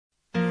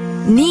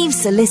Neves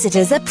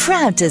Solicitors are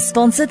proud to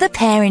sponsor The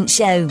Parent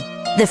Show.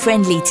 The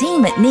friendly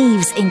team at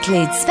Neves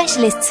includes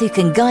specialists who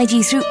can guide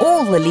you through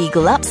all the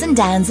legal ups and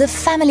downs of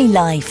family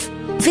life.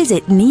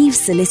 Visit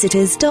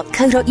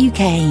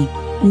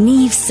nevesolicitors.co.uk.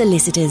 Neves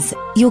Solicitors,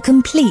 your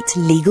complete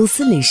legal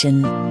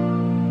solution.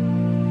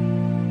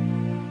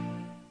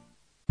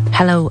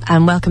 Hello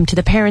and welcome to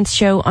The Parents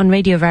Show on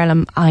Radio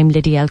Verlam. I'm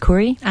Lydia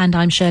El-Khoury. And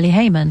I'm Shirley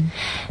Heyman.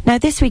 Now,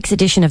 this week's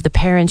edition of The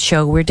Parents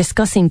Show, we're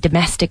discussing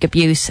domestic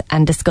abuse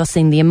and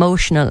discussing the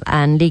emotional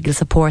and legal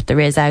support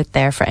there is out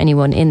there for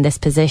anyone in this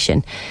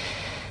position.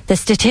 The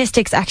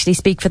statistics actually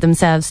speak for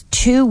themselves.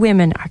 2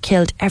 women are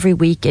killed every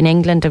week in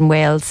England and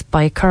Wales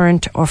by a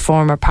current or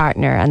former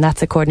partner, and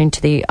that's according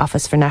to the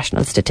Office for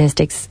National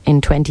Statistics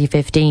in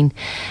 2015.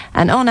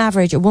 And on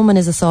average, a woman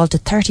is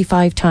assaulted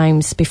 35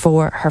 times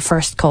before her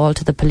first call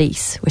to the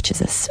police, which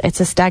is it's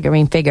a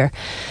staggering figure.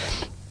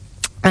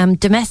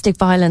 Domestic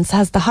violence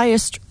has the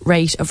highest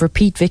rate of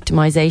repeat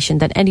victimisation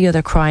than any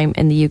other crime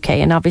in the UK,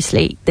 and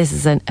obviously this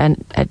is a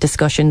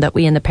discussion that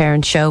we in The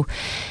Parents Show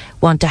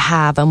want to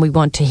have, and we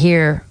want to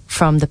hear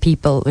from the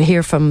people,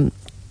 hear from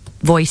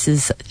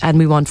voices, and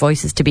we want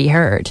voices to be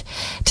heard.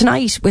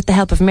 Tonight, with the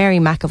help of Mary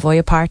McEvoy,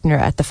 a partner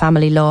at the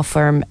family law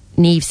firm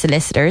Neves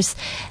Solicitors,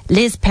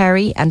 Liz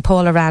Perry and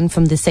Paula Rann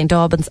from the St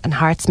Albans and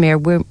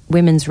Harpenden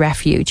Women's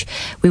Refuge,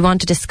 we want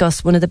to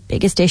discuss one of the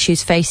biggest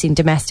issues facing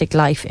domestic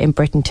life in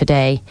Britain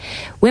today.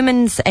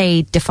 Women's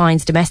Aid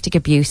defines domestic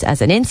abuse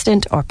as an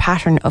incident or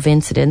pattern of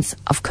incidents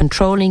of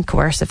controlling,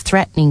 coercive,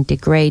 threatening,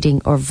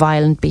 degrading or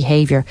violent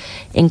behaviour,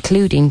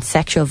 including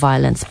sexual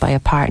violence by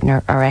a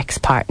partner or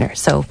ex-partner.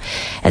 So,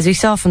 as we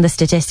saw from the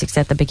statistics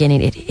at the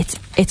beginning,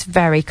 it's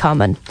very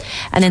common,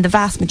 and in the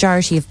vast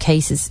majority of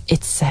cases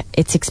it's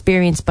experienced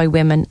by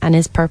women and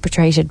is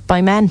perpetrated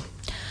by men.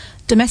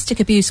 Domestic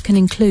abuse can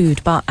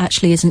include, but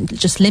actually isn't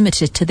just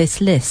limited to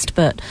this list,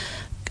 but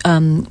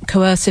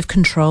coercive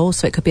control,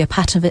 so it could be a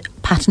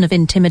pattern of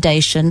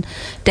intimidation,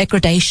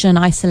 degradation,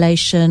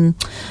 isolation,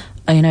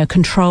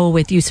 control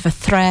with use of a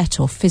threat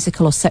or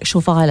physical or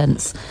sexual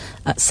violence,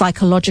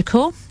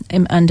 psychological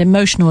and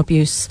emotional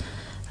abuse,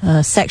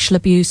 sexual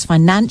abuse,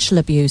 financial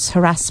abuse,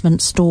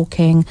 harassment,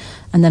 stalking,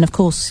 and then, of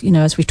course,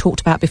 as we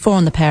talked about before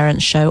on The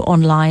Parents Show,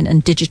 online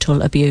and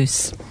digital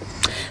abuse.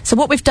 So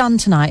what we've done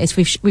tonight is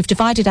we've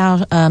divided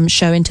our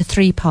show into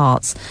 3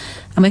 parts,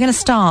 and we're going to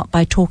start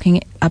by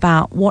talking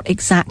about what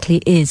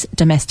exactly is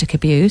domestic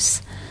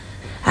abuse.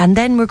 And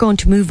then we're going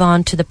to move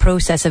on to the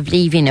process of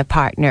leaving a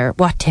partner.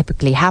 What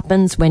typically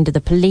happens? When do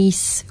the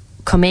police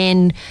come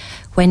in?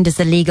 When does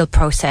the legal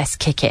process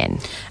kick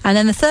in? And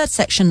then the third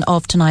section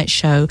of tonight's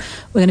show,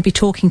 we're going to be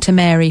talking to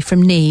Mary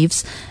from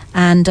Neves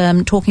and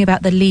talking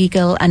about the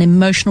legal and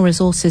emotional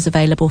resources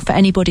available for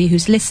anybody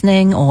who's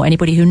listening or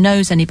anybody who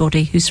knows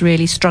anybody who's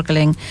really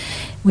struggling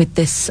with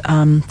this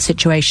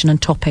situation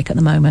and topic at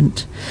the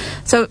moment.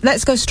 So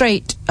let's go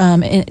straight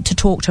to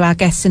talk to our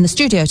guests in the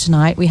studio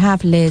tonight. We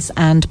have Liz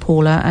and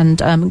Paula, and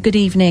good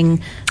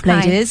evening,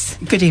 ladies.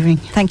 Hi. Good evening.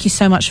 Thank you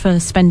so much for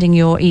spending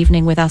your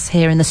evening with us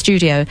here in the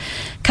studio.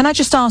 Can I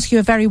just ask you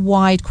a very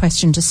wide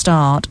question to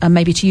start, and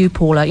maybe to you,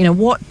 Paula?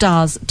 What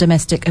does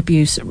domestic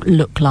abuse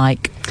look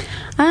like?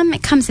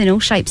 It comes in all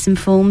shapes and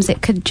forms.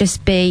 It could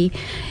just be,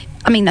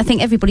 I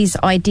think everybody's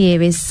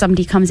idea is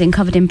somebody comes in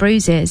covered in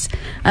bruises,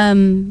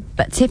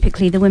 but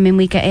typically the women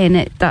we get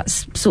in,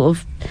 that's sort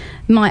of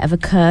might have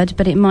occurred,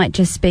 but it might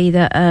just be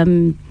that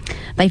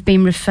they've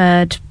been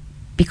referred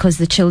because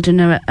the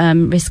children are at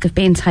risk of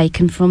being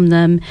taken from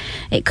them.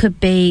 It could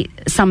be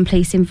some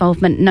police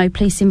involvement, no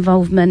police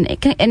involvement,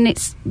 and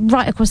it's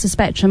right across the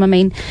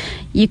spectrum.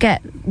 You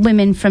get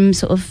women from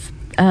sort of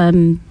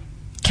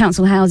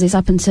council houses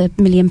up into £1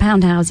 million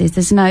houses.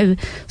 There's no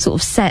sort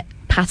of set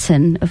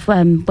pattern of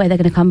where they're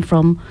going to come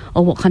from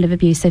or what kind of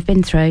abuse they've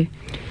been through.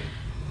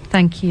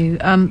 Thank you.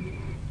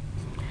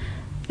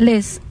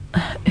 Liz,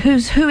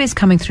 who is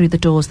coming through the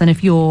doors then,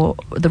 if you're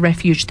the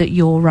refuge that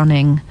you're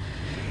running?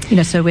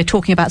 So we're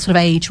talking about sort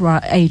of age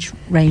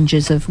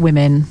ranges of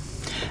women.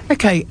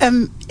 Okay,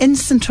 in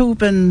St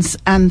Albans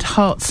and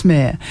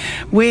Hertsmere,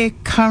 we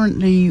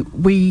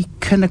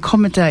can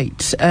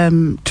accommodate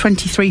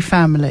 23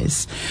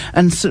 families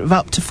and sort of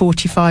up to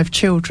 45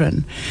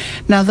 children.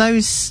 Now,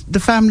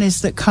 the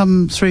families that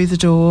come through the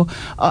door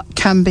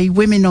can be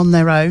women on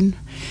their own.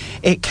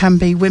 It can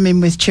be women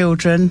with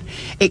children,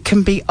 it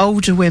can be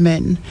older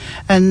women,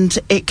 and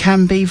it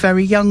can be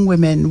very young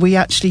women. We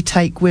actually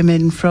take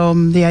women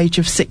from the age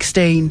of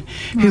 16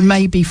 who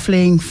may be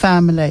fleeing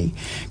family,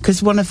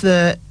 because one of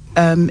the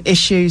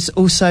issues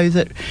also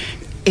that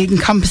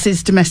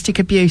encompasses domestic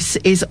abuse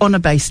is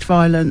honour-based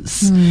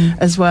violence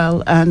as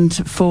well, and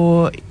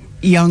for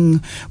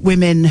young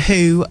women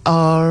who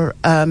are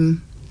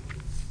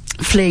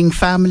fleeing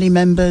family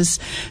members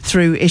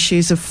through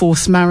issues of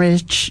forced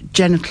marriage,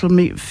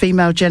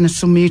 female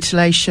genital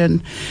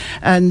mutilation,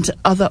 and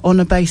other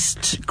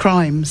honour-based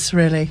crimes,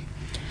 really.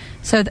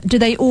 So do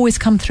they always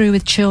come through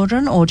with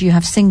children, or do you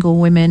have single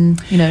women,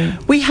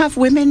 We have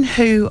women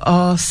who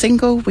are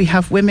single, we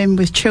have women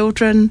with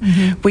children,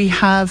 we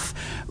have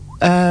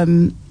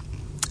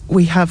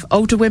we have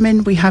older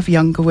women, we have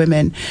younger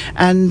women,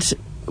 and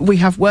we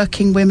have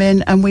working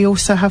women, and we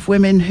also have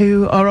women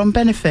who are on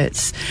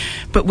benefits.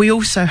 But we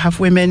also have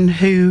women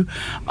who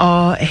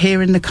are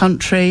here in the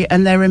country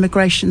and their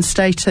immigration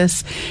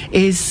status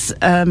is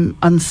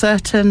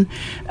uncertain,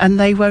 and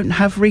they won't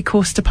have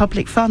recourse to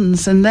public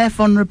funds, and their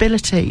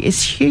vulnerability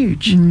is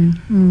huge. I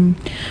mean,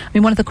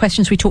 one of the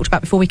questions we talked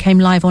about before we came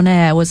live on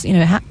air was,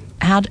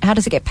 how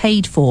does it get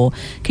paid for?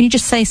 Can you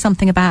just say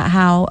something about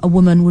how a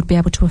woman would be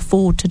able to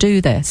afford to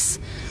do this?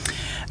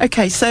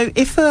 Okay, so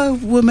if a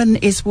woman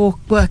is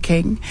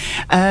working,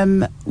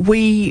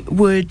 we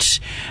would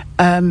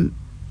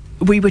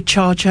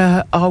charge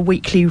her our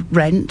weekly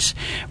rent,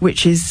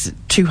 which is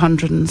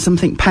 £200 and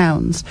something.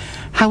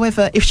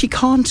 However, if she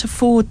can't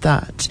afford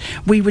that,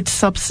 we would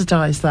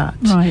subsidise that.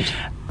 Right.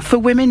 For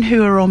women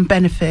who are on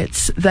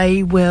benefits,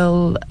 they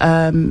will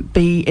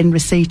be in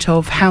receipt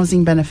of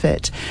housing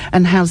benefit,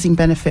 and housing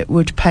benefit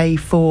would pay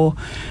for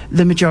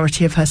the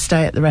majority of her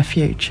stay at the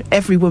refuge.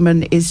 Every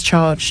woman is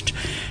charged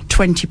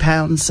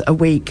 £20 a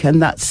week, and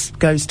that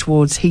goes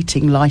towards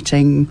heating,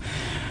 lighting,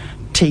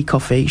 tea,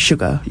 coffee,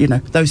 sugar,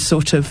 those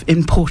sort of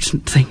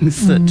important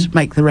things that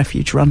make the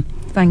refuge run.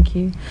 Thank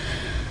you.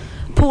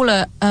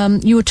 Paula,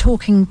 you were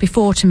talking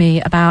before to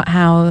me about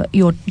how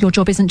your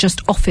job isn't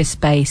just office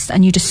based,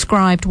 and you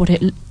described what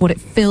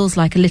it feels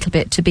like a little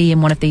bit to be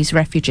in one of these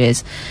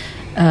refuges.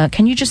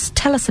 Can you just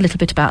tell us a little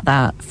bit about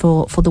that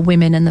for the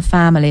women and the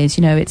families?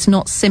 It's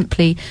not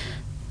simply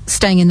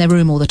staying in their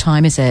room all the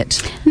time, is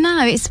it?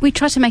 No, we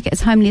try to make it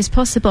as homely as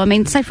possible. I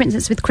mean, say for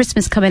instance, with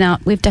Christmas coming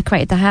up, we've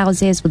decorated the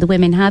houses, the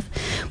women have.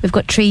 We've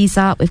got trees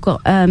up. We've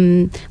got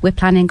we're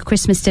planning a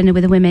Christmas dinner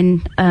with the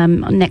women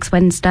on next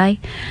Wednesday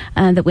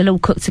that we'll all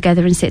cook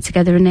together and sit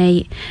together and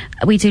eat.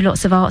 We do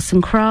lots of arts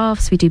and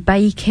crafts. We do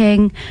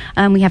baking.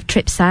 We have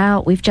trips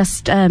out. We've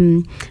just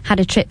had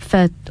a trip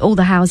for all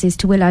the houses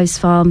to Willow's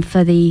Farm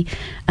for the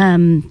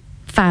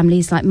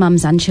families, like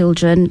mums and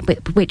children,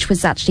 which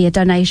was actually a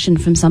donation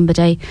from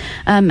somebody,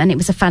 and it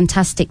was a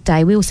fantastic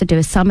day. We also do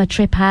a summer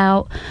trip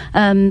out.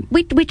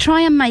 We try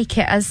and make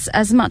it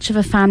as much of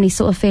a family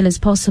sort of feel as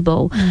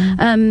possible.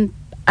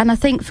 And I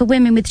think for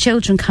women with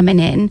children coming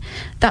in,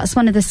 that's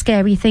one of the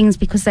scary things,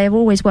 because they're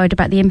always worried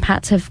about the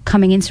impact of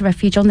coming into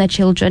refuge on their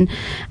children.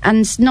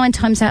 And 9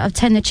 times out of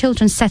 10, the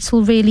children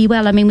settle really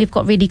well. I mean, we've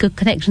got really good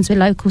connections with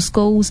local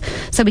schools,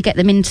 so we get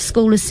them into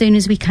school as soon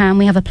as we can.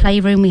 We have a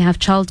playroom, we have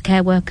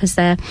childcare workers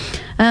there.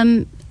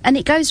 And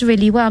it goes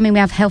really well. I mean, we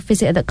have a health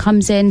visitor that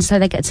comes in, so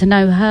they get to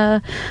know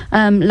her.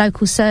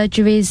 Local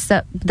surgeries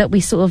that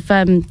we sort of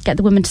get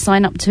the women to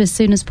sign up to as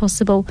soon as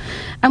possible.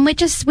 And we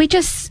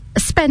just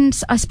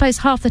spend, I suppose,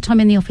 half the time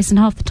in the office and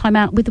half the time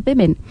out with the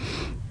women.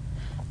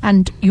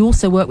 And you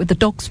also work with the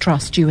Dogs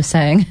Trust, you were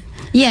saying.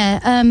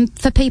 Yeah,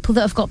 for people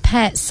that have got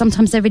pets,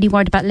 sometimes they're really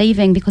worried about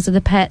leaving because of the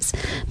pets.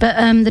 But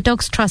the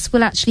Dogs Trust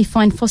will actually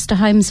find foster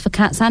homes for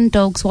cats and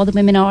dogs while the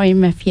women are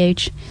in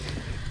refuge.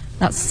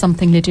 That's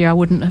something, Lydia, I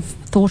wouldn't have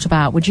thought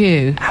about, would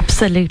you?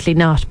 Absolutely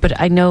not.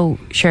 But I know,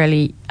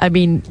 Shirley, I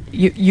mean,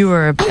 you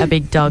are a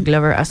big dog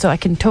lover, so I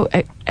can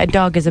a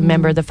dog is a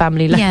member of the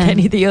family like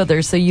any of the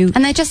others. So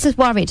and they're just as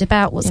worried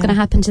about what's going to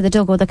happen to the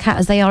dog or the cat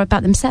as they are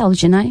about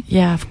themselves,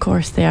 Yeah, of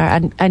course they are.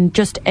 And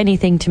just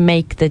anything to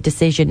make the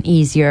decision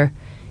easier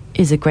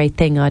is a great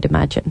thing, I'd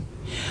imagine.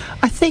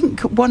 I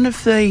think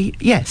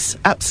yes,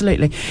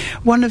 absolutely.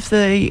 One of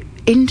the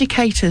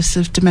indicators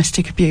of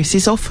domestic abuse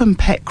is often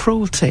pet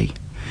cruelty.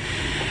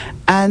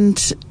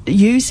 And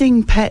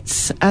using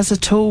pets as a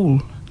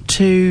tool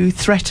to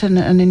threaten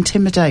and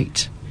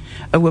intimidate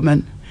a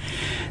woman.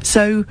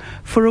 So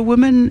for a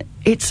woman,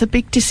 it's a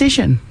big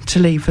decision to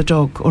leave a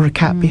dog or a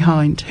cat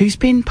behind who's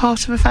been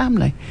part of a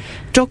family.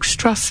 Dogs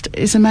Trust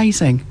is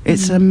amazing.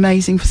 It's an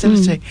amazing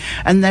facility.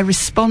 And their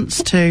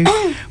response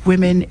to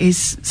women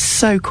is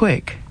so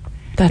quick.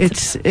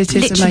 It is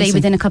literally amazing.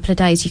 Within a couple of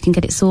days you can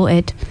get it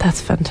sorted. That's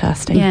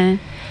fantastic. Yeah.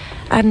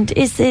 And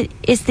is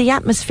the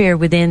atmosphere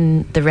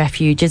within the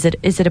refuge, is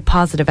it a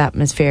positive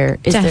atmosphere?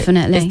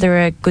 Definitely. Is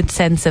there a good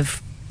sense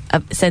of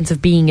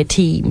being a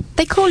team?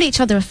 They call each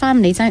other a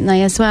family, don't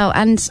they, as well?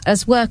 And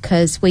as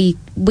workers, we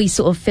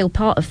sort of feel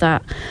part of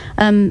that.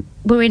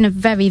 We're in a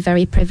very,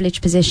 very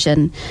privileged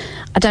position.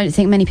 I don't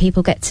think many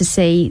people get to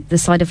see the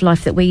side of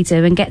life that we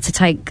do and get to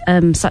take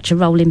such a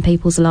role in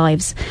people's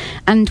lives.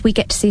 And we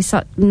get to see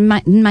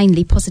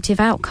mainly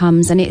positive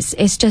outcomes. And it's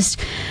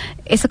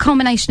a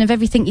culmination of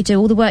everything you do,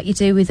 all the work you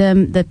do with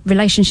them, the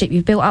relationship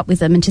you've built up with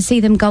them, and to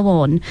see them go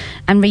on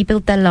and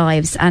rebuild their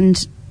lives.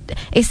 And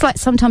it's like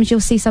sometimes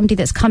you'll see somebody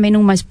that's come in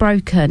almost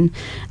broken,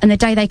 and the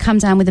day they come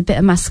down with a bit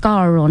of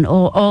mascara on,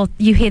 or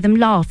you hear them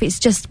laugh, it's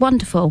just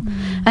wonderful.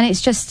 And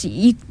it's just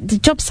the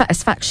job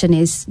satisfaction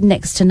is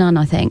next to none,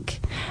 I think.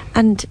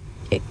 And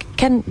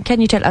can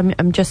you tell?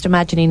 I'm just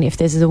imagining if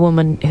there's a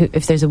woman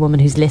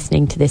who's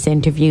listening to this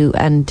interview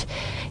and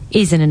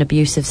is in an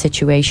abusive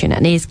situation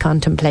and is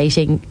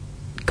contemplating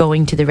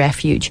going to the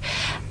refuge.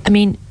 I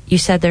mean, you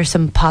said there's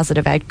some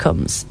positive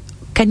outcomes.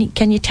 Can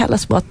you tell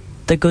us what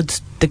the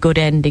good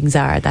endings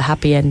are, the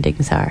happy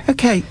endings are?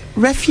 Okay,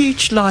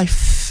 refuge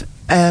life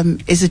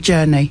is a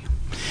journey,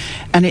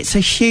 and it's a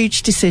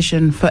huge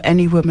decision for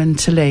any woman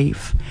to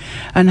leave.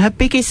 And her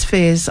biggest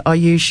fears are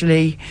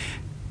usually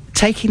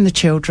taking the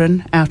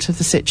children out of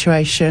the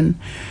situation,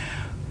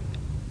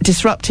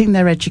 disrupting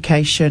their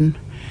education,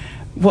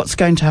 what's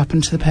going to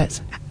happen to the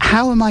pets,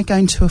 how am I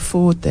going to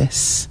afford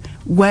this,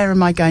 where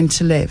am I going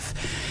to live?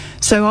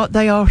 So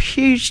they are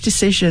huge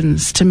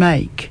decisions to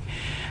make,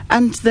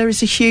 and there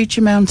is a huge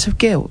amount of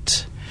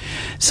guilt.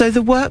 So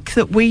the work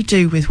that we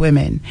do with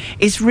women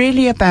is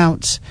really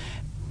about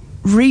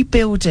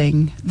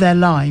rebuilding their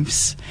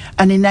lives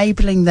and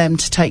enabling them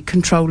to take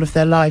control of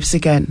their lives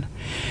again,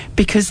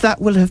 because that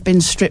will have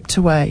been stripped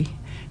away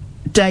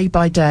day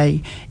by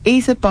day,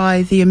 either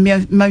by the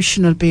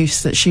emotional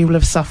abuse that she will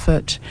have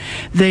suffered,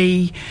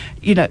 the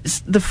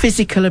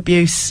physical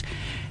abuse.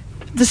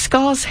 The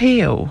scars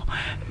heal,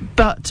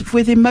 but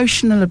with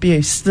emotional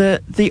abuse,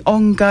 the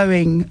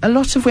ongoing, a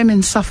lot of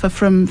women suffer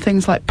from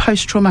things like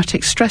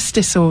post-traumatic stress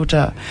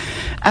disorder,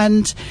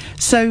 and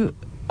so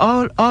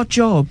our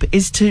job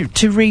is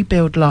to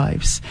rebuild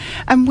lives.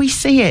 And we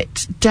see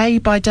it day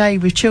by day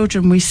with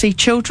children. We see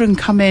children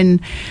come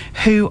in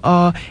who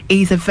are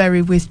either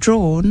very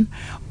withdrawn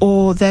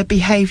or their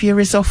behaviour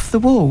is off the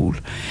wall.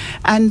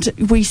 And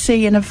we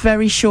see in a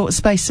very short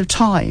space of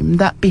time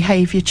that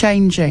behaviour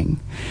changing.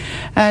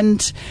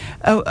 And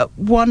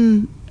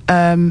one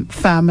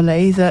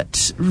family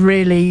that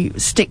really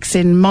sticks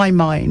in my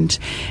mind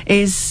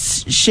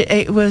is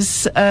it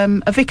was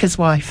a vicar's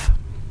wife.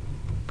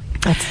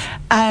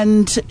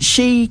 And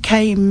she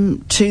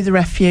came to the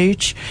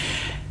refuge.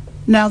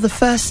 Now, the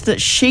first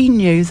that she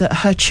knew that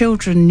her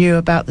children knew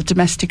about the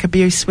domestic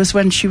abuse was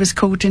when she was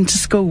called into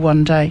school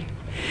one day.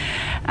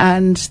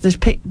 And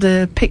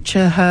the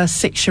picture her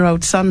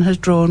 6-year-old son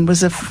had drawn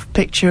was a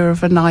picture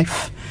of a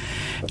knife,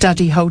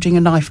 Daddy holding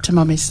a knife to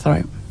Mummy's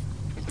throat.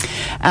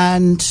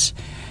 And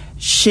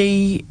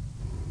she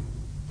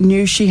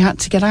knew she had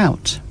to get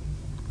out.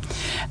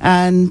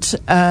 And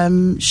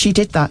she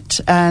did that.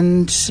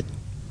 And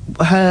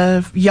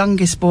her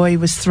youngest boy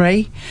was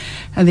 3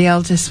 and the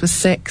eldest was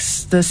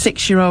 6. The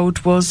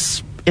 6-year-old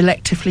was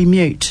electively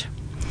mute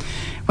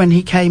when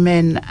he came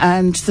in,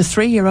 and the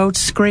 3-year-old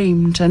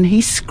screamed, and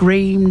he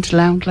screamed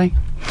loudly.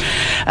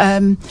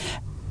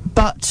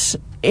 But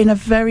in a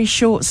very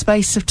short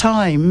space of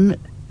time,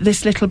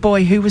 this little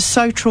boy, who was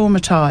so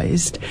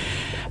traumatised,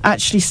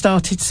 actually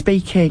started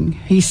speaking.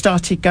 He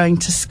started going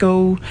to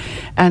school,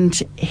 and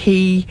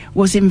he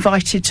was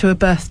invited to a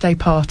birthday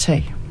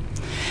party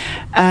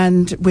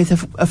and with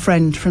a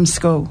friend from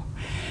school.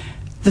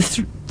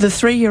 The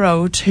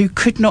 3-year-old, who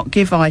could not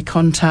give eye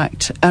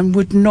contact and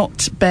would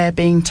not bear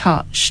being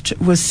touched,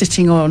 was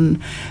sitting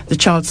on the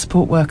child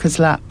support worker's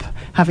lap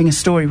having a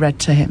story read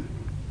to him.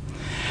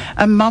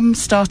 And Mum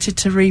started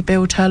to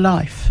rebuild her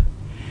life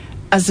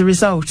as a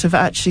result of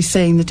actually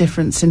seeing the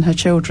difference in her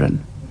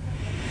children.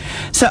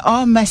 So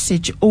our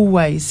message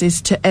always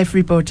is to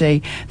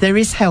everybody, there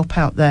is help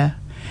out there.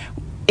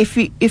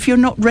 If you're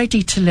not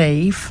ready to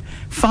leave,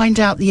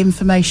 find out the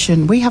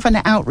information. We have an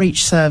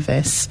outreach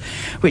service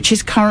which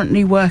is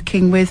currently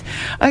working with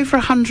over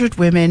 100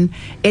 women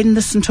in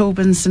the St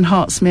Albans and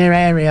Harpenden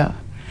area.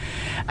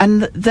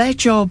 And their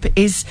job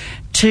is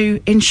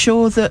to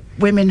ensure that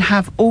women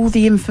have all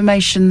the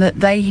information that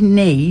they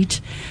need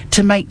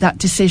to make that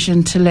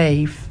decision to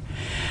leave.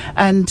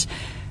 And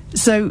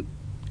so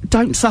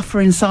don't suffer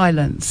in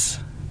silence.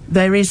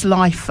 There is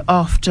life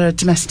after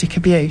domestic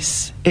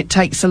abuse. It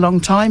takes a long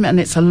time and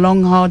it's a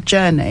long, hard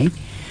journey,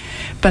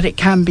 but it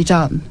can be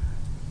done.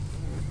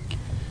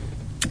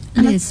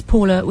 Liz,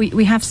 Paula,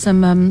 we have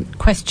some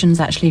questions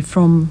actually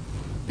from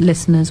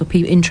listeners or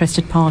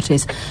interested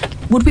parties.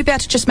 Would we be able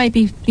to just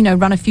maybe,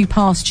 run a few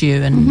past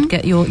you and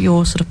get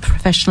your sort of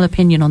professional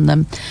opinion on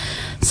them?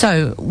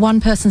 So, one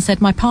person said,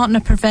 my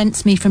partner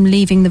prevents me from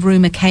leaving the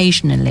room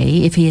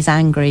occasionally if he is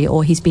angry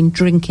or he's been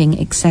drinking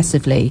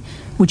excessively.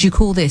 Would you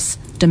call this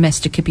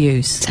domestic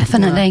abuse?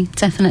 Definitely.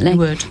 You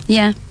would?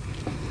 Yeah.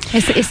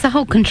 It's the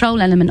whole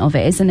control element of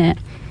it, isn't it?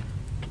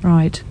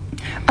 Right.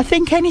 I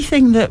think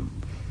anything that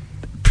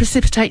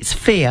precipitates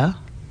fear,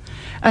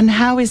 and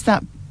how is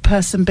that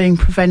person being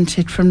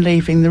prevented from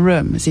leaving the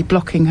room? Is he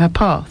blocking her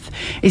path?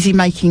 Is he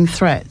making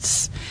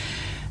threats?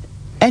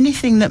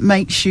 Anything that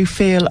makes you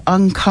feel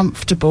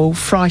uncomfortable,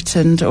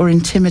 frightened or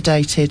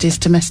intimidated is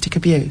domestic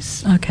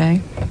abuse.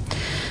 Okay.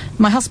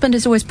 My husband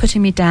is always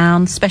putting me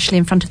down, especially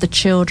in front of the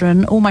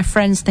children. All my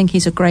friends think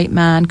he's a great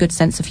man, good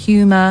sense of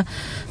humour,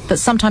 but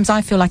sometimes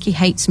I feel like he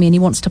hates me and he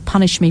wants to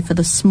punish me for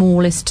the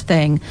smallest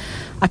thing.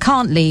 I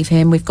can't leave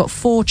him. We've got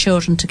 4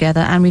 children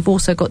together and we've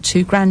also got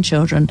 2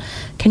 grandchildren.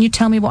 Can you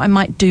tell me what I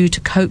might do to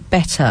cope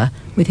better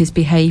with his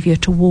behaviour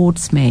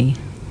towards me?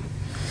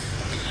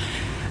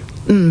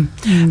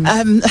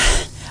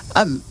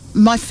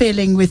 My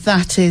feeling with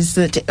that is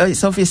that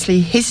it's obviously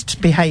his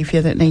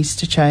behaviour that needs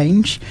to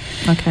change.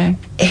 Okay.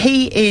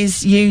 He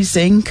is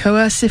using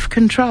coercive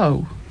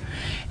control.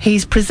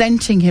 He's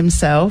presenting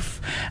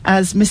himself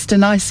as Mr.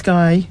 Nice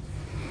Guy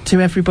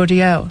to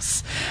everybody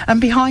else, and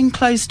behind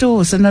closed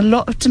doors. And a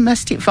lot of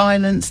domestic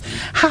violence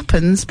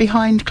happens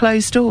behind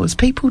closed doors.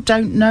 People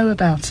don't know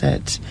about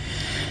it.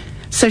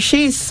 So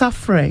she is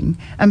suffering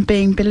and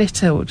being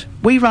belittled.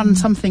 We run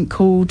something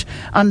called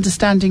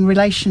Understanding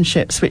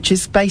Relationships, which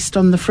is based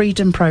on the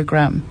Freedom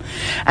Programme,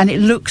 and it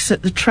looks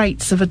at the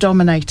traits of a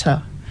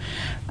dominator.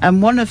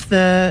 And one of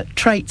the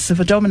traits of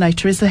a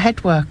dominator is the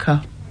head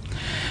worker.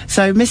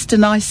 So Mr.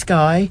 Nice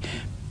Guy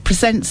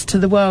presents to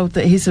the world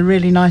that he's a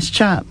really nice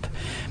chap,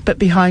 but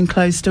behind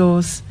closed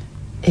doors,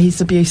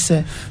 he's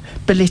abusive,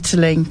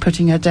 belittling,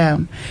 putting her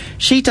down.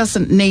 She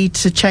doesn't need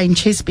to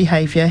change his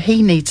behaviour,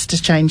 he needs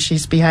to change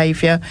his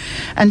behaviour,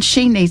 and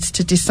she needs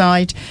to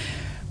decide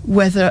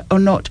whether or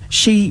not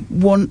she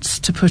wants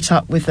to put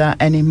up with that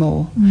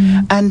anymore.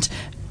 And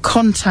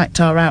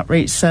contact our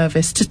outreach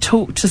service to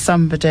talk to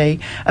somebody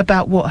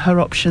about what her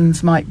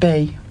options might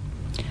be.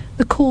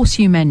 The course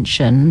you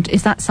mentioned,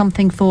 is that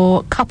something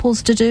for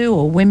couples to do,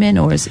 or women,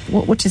 or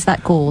what is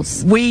that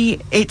course?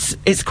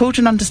 It's called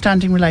an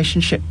Understanding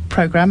Relationship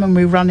Programme, and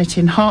we run it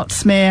in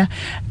Harpenden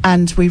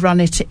and we run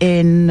it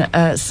in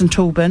St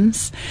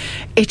Albans.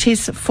 It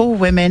is for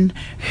women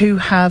who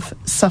have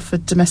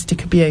suffered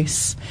domestic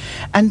abuse,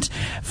 and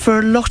for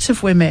a lot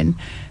of women,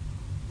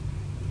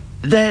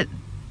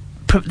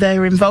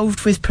 they're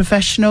involved with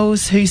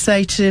professionals who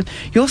say to,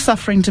 you're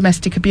suffering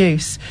domestic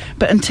abuse.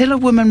 But until a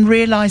woman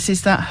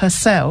realises that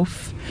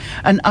herself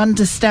and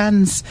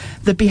understands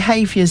the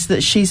behaviours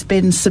that she's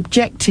been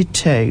subjected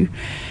to,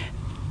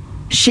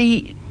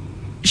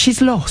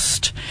 she's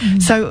lost.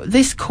 So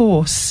this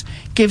course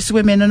gives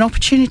women an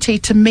opportunity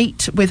to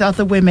meet with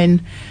other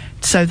women,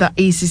 so that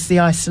eases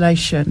the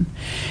isolation.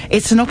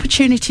 It's an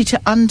opportunity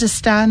to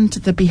understand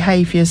the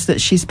behaviours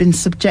that she's been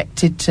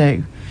subjected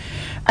to.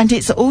 And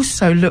it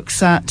also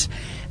looks at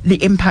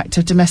the impact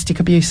of domestic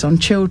abuse on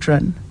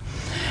children.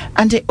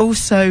 And it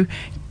also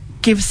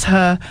gives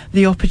her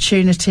the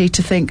opportunity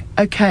to think,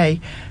 OK,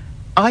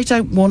 I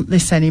don't want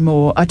this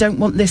anymore. I don't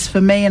want this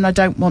for me, and I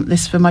don't want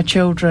this for my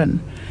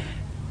children.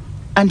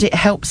 And it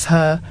helps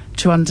her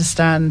to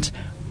understand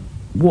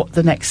what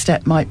the next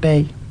step might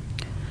be.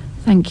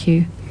 Thank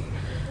you.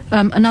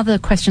 Another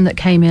question that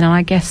came in, and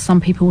I guess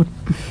some people would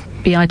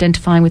be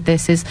identifying with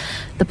this, is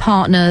the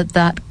partner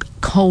that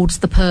holds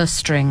the purse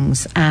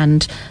strings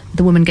and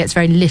the woman gets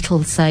very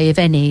little say, if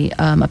any,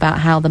 about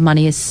how the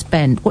money is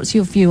spent. What's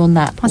your view on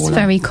that, Paula? That's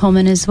very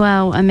common as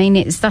well. I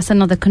mean, that's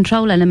another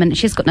control element.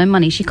 She's got no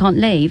money, she can't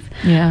leave.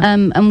 Yeah.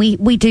 And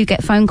we do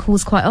get phone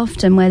calls quite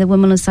often where the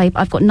woman will say,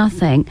 I've got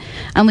nothing,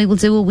 and we will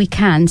do all we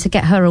can to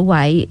get her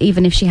away,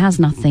 even if she has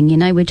nothing. You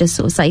know, we just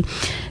sort of say,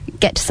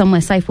 get to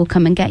somewhere safe, we'll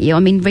come and get you. I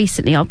mean,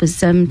 recently I was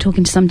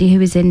talking to somebody who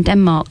was in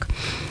Denmark,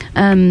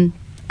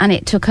 and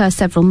it took her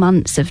several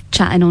months of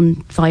chatting on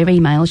via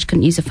email, she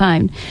couldn't use a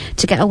phone,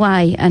 to get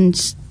away. And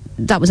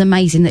that was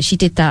amazing that she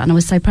did that, and I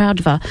was so proud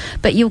of her.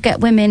 But you'll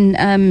get women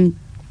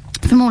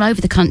from all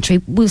over the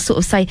country. We'll sort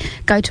of say,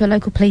 go to a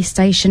local police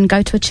station,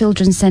 go to a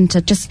children's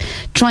centre, just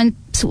try and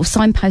sort of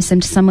signpost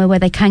them to somewhere where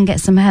they can get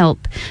some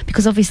help.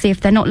 Because obviously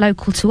if they're not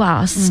local to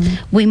us,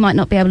 we might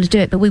not be able to do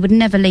it, but we would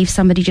never leave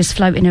somebody just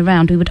floating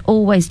around. We would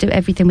always do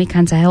everything we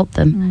can to help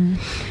them.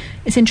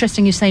 It's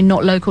interesting you say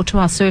not local to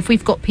us. So if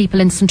we've got people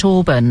in St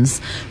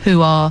Albans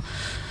who are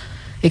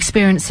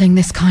experiencing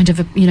this kind of,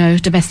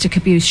 domestic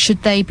abuse,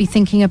 should they be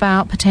thinking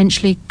about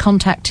potentially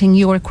contacting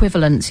your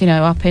equivalents,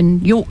 up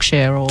in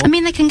Yorkshire? Or I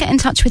mean, they can get in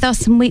touch with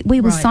us, and we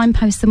will Right.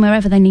 signpost them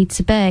wherever they need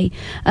to be.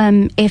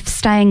 If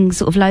staying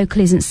sort of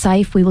local isn't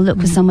safe, we will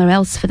look for somewhere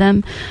else for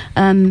them.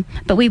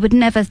 But we would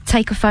never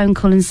take a phone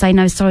call and say,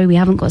 no, sorry, we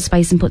haven't got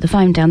space, and put the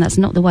phone down. That's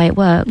not the way it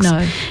works.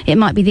 No. It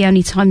might be the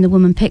only time the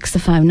woman picks the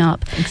phone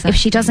up. Exactly. If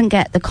she doesn't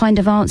get the kind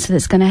of answer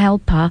that's going to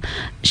help her,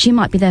 she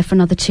might be there for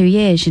another 2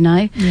 years,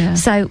 Yeah.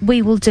 So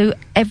we will do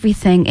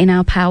everything in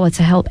our power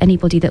to help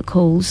anybody that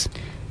calls.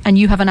 And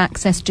you have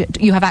access to a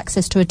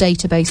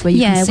database where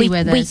you can see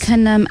where there's... we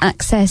can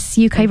access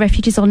UK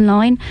Refuges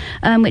online,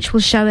 which will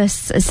show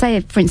us, say,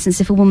 for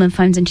instance, if a woman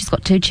phones and she's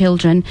got 2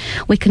 children,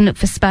 we can look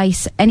for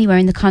space anywhere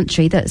in the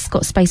country that's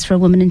got space for a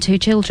woman and 2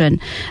 children,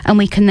 and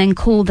we can then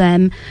call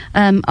them,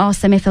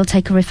 ask them if they'll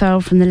take a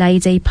referral from the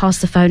lady, pass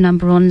the phone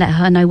number on, let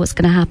her know what's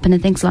going to happen,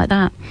 and things like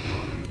that.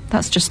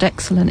 That's just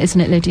excellent,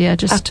 isn't it, Lydia?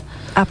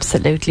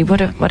 Absolutely.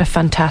 What a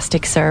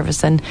fantastic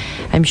service, and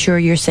I'm sure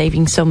you're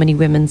saving so many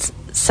women's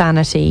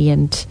sanity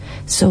and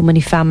so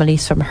many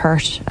families from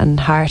hurt and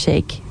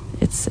heartache.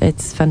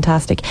 It's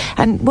fantastic.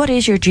 And what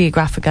is your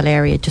geographical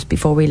area, just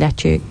before we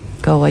let you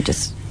go?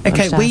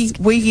 Okay,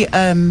 we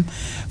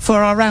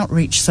for our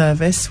outreach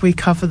service, we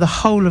cover the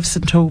whole of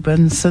St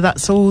Albans, so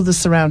that's all the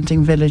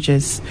surrounding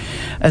villages,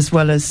 as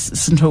well as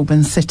St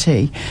Albans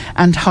City,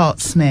 and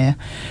Harpenden,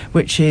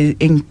 which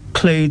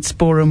includes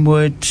Boreham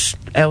Wood,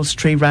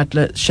 Elstree,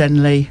 Radlett,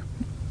 Shenley,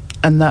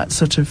 and that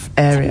sort of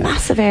area. It's a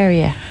massive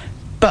area.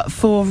 But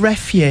for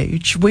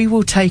refuge, we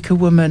will take a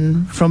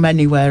woman from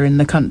anywhere in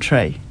the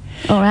country.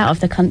 Or out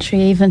of the country,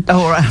 even.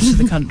 Or out of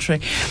the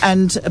country.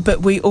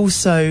 But we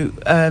also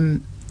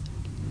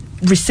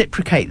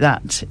reciprocate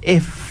that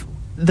if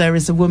there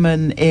is a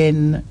woman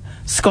in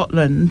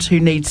Scotland who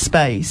needs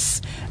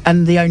space,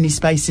 and the only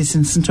space is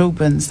in St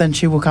Albans, then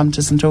she will come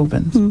to St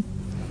Albans.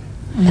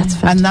 That's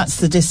fantastic. And that's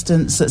the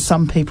distance that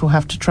some people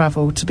have to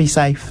travel to be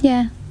safe.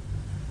 Yeah.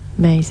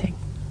 Amazing.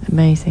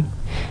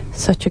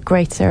 Such a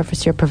great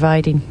service you're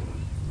providing.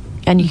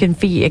 And you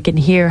can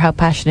hear how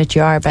passionate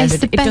you are about it.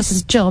 It's the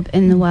best job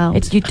in the world.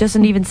 It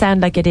doesn't even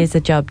sound like it is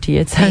a job to you.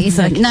 It sounds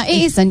like No,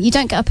 it isn't. You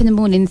don't get up in the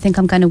morning and think,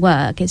 I'm going to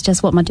work. It's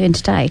just, what am I doing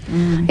today?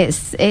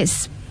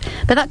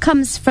 But that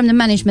comes from the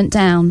management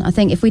down. I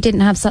think if we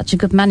didn't have such a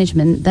good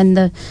management, then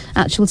the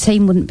actual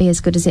team wouldn't be as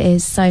good as it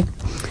is. So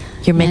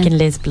you're making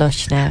Liz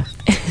blush now.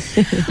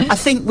 I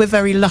think we're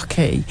very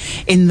lucky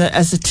in that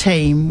as a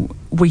team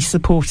we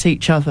support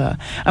each other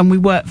and we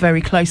work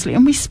very closely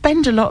and we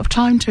spend a lot of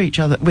time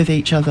with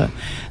each other.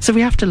 So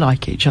we have to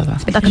like each other.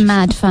 It's a bit like a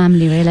mad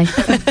family, really.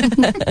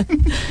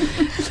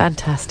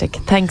 Fantastic.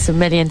 Thanks a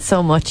million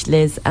so much,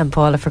 Liz and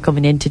Paula, for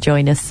coming in to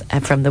join us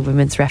from the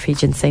Women's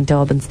Refuge in St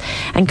Albans.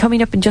 And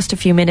coming up in just a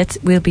few minutes,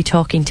 we'll be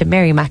talking to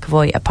Mary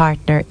McEvoy, a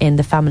partner in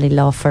the family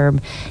law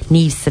firm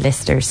Neves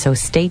Solicitors. So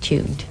stay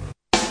tuned.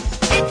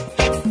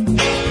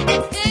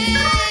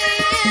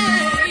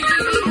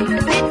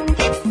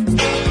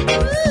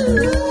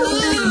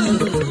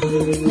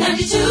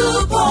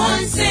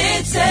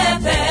 92.6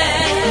 FM.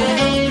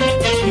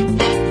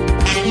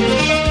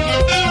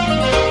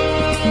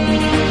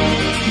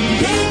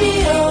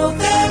 Radio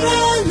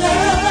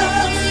Verulam.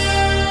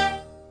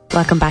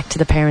 Welcome back to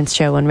the Parents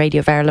Show on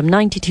Radio Verulam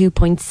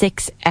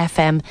 92.6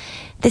 FM.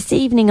 This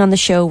evening on the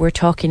show we're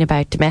talking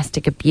about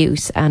domestic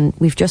abuse, and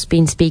we've just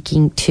been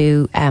speaking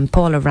to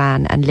Paula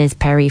Rann and Liz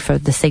Perry for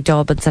the St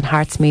Albans and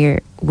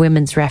Hartsmere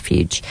Women's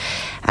Refuge.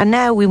 And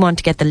now we want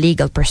to get the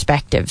legal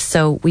perspective.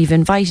 So we've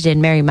invited in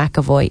Mary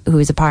McEvoy, who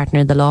is a partner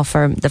in the law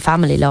firm, the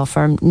family law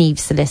firm Neves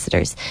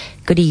Solicitors.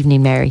 Good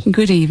evening, Mary.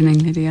 Good evening,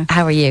 Lydia.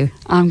 How are you?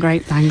 I'm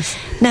great, thanks.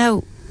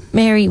 Now,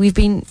 Mary, we've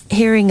been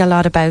hearing a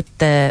lot about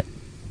the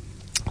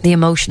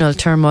emotional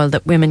turmoil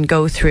that women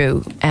go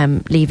through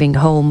leaving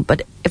home,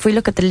 but if we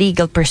look at the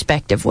legal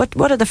perspective, what's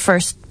the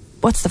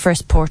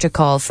first port of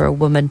call for a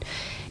woman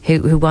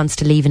who wants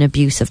to leave an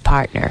abusive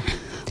partner?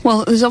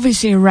 Well, there's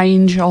obviously a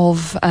range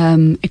of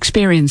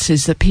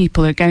experiences that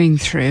people are going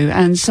through,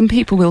 and some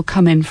people will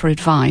come in for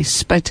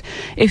advice, but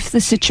if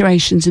the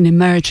situation's an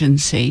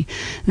emergency,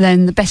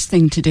 then the best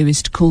thing to do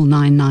is to call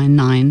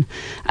 999,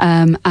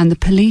 and the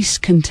police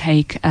can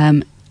take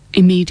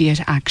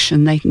immediate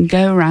action. They can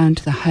go around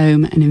to the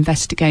home and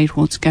investigate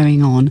what's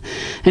going on,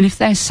 and if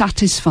they're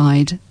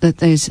satisfied that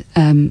there's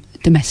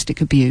domestic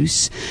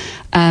abuse,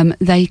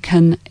 they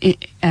can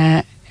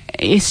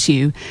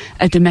issue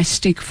a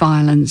domestic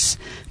violence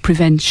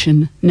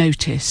prevention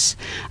notice,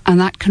 and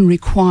that can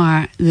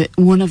require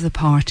one of the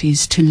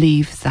parties to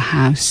leave the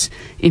house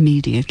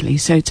immediately.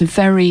 So it's a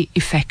very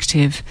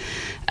effective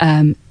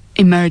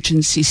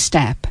emergency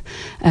step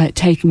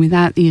taken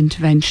without the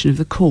intervention of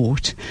the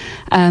court.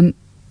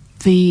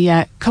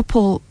 The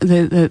couple,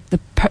 the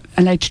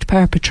alleged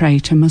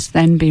perpetrator must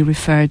then be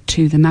referred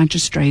to the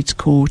magistrate's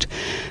court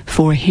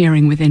for a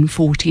hearing within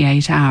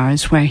 48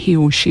 hours, where he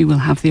or she will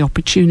have the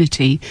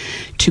opportunity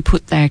to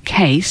put their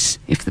case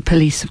if the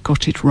police have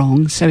got it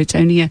wrong. So it's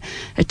only a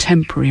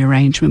temporary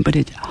arrangement, but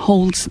it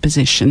holds the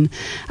position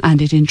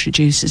and it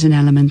introduces an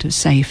element of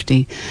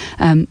safety.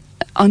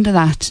 Under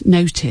that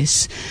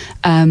notice,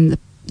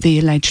 the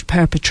alleged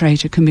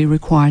perpetrator can be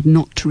required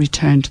not to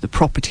return to the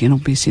property, and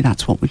obviously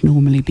that's what would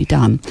normally be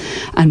done.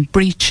 And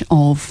breach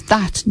of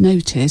that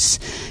notice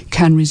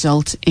can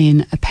result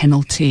in a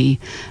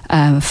penalty,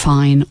 a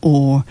fine,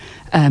 or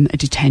a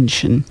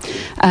detention.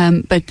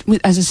 But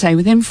as I say,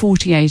 within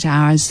 48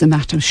 hours the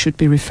matter should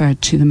be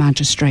referred to the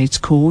magistrate's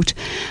court,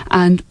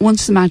 and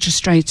once the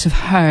magistrates have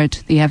heard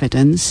the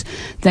evidence,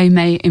 they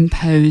may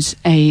impose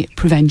a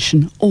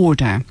prevention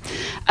order,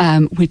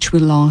 which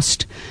will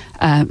last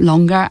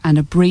longer, and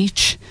a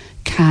breach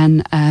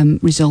can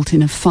result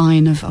in a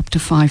fine of up to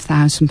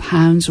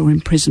 £5,000 or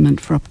imprisonment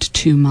for up to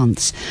 2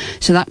 months.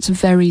 So that's a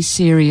very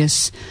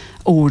serious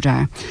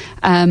order.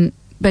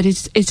 But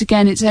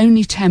it's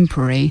only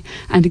temporary,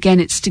 and again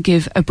it's to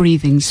give a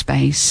breathing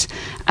space.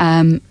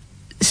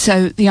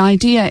 So the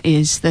idea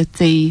is that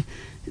the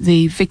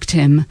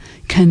victim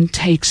can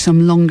take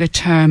some longer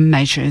term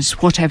measures,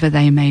 whatever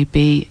they may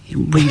be,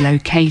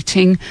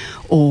 relocating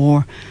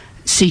or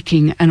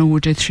seeking an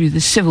order through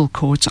the civil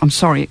courts. I'm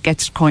sorry, it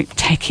gets quite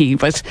techie,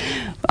 but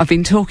I've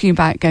been talking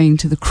about going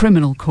to the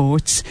criminal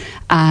courts,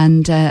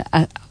 and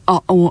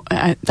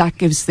that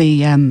gives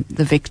the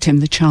victim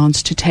the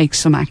chance to take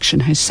some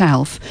action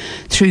herself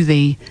through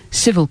the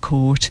civil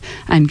court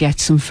and get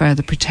some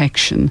further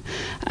protection.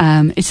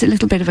 It's a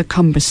little bit of a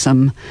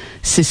cumbersome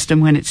system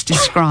when it's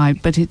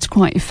described, but it's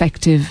quite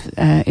effective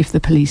if the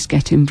police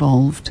get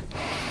involved.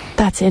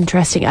 That's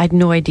interesting. I had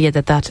no idea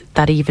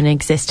that even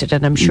existed,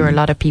 and I'm sure a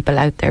lot of people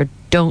out there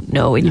don't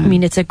know. I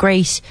mean, it's a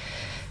great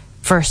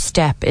first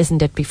step,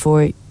 isn't it?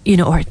 Before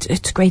or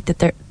it's great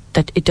that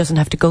it doesn't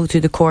have to go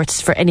through the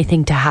courts for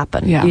anything to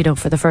happen.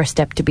 For the first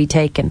step to be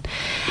taken.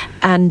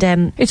 And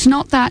it's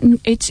not that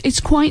it's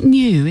quite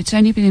new. It's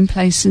only been in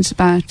place since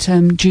about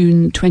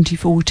June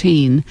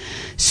 2014.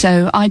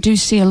 So I do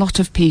see a lot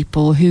of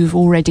people who've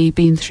already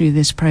been through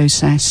this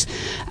process.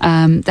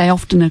 They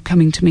often are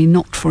coming to me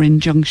not for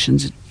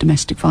injunctions,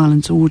 domestic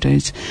violence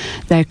orders.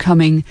 They're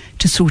coming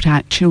to sort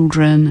out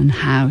children and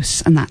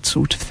house and that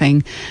sort of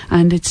thing.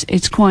 And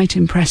it's quite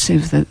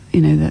impressive that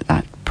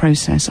that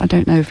process. I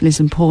don't know if Liz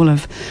and Paul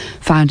have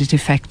found it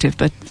effective,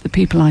 but the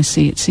people I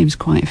see, it seems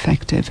quite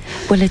effective.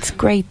 Well, it's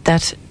great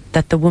that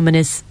the woman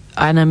is,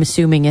 and I'm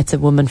assuming it's a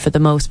woman for the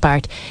most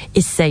part,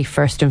 is safe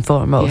first and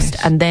foremost.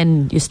 Yes. And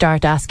then you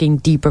start asking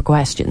deeper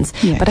questions.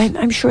 Yes. But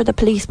I'm sure the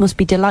police must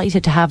be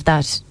delighted to have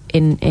that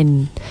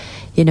in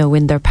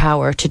their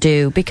power to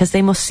do, because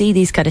they must see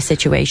these kind of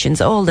situations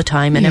all the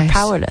time and Yes. are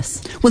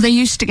powerless. Well, they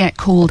used to get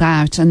called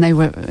out, and they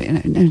were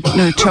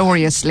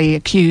notoriously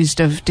accused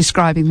of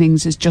describing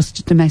things as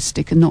just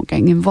domestic and not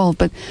getting involved,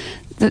 but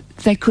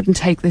they couldn't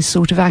take this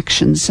sort of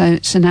action, so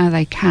now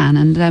they can.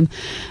 And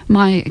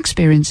my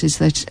experience is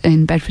that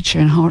in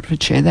Bedfordshire and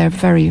Hertfordshire, they're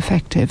very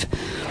effective.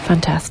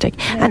 Fantastic.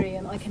 Mary,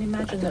 and I can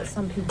imagine that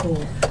some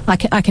people...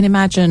 I can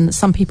imagine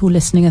some people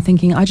listening are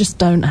thinking, I just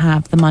don't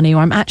have the money,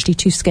 or I'm actually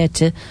too scared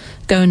to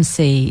go and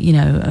see,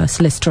 a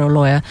solicitor or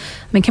lawyer.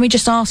 I mean, can we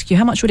just ask you,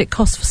 how much would it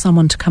cost for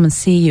someone to come and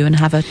see you and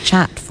have a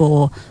chat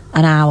for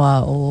an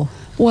hour or...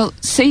 Well,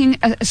 seeing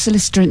a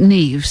solicitor at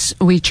Neves,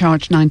 we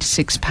charge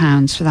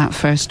 £96 for that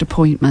first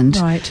appointment,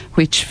 Right.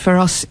 which for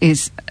us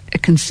is a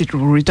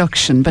considerable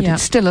reduction, but Yeah.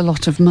 it's still a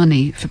lot of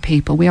money for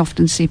people. We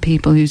often see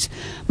people whose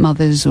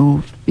mothers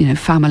or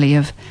family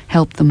have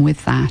helped them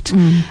with that.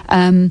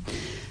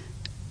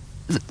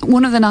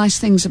 One of the nice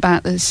things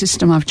about the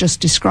system I've just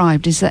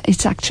described is that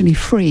it's actually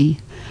free,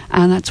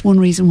 and that's one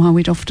reason why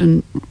we'd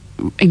often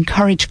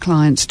encourage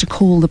clients to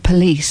call the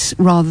police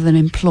rather than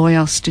employ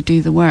us to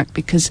do the work,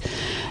 because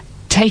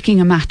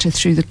taking a matter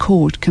through the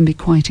court can be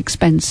quite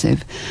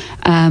expensive.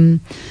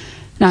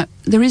 Now,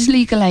 there is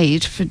legal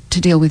aid to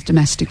deal with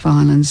domestic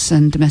violence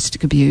and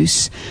domestic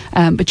abuse,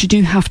 but you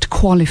do have to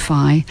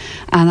qualify,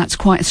 and that's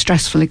quite a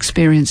stressful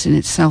experience in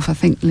itself. I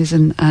think Liz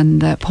and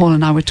Paul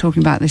and I were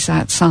talking about this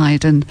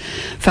outside and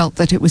felt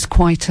that it was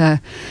quite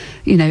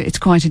it's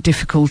quite a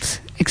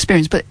difficult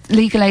experience. But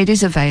legal aid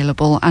is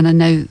available, and I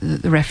know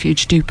that the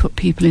refuge do put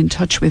people in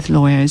touch with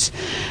lawyers,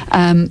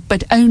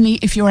 but only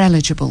if you're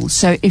eligible.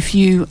 So if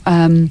you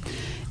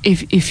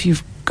if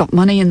you've got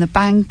money in the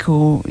bank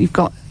or you've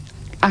got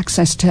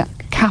access to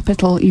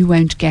capital, you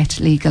won't get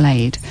legal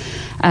aid.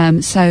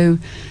 So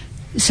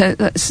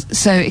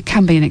it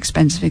can be an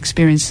expensive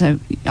experience. So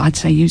I'd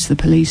say use the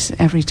police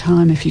every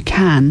time if you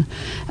can,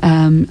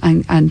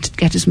 and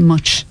get as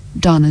much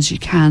done as you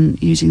can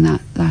using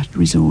that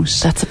resource.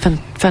 That's a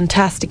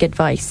fantastic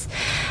advice.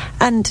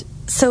 And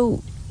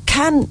so,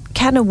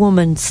 can a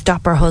woman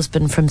stop her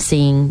husband from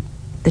seeing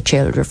the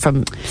children,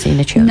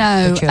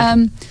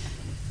 No.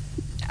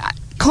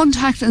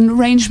 Contact and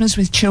arrangements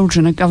with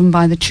children are governed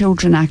by the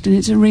Children Act, and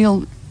it's a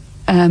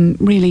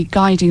really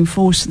guiding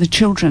force of the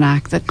Children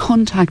Act that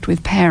contact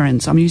with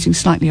parents, I'm using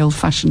slightly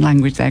old-fashioned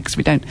language there because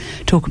we don't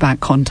talk about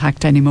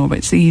contact anymore, but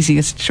it's the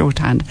easiest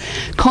shorthand.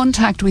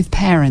 Contact with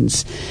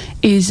parents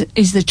is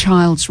the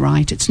child's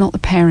right, it's not the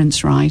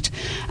parent's right,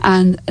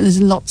 and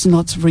there's lots and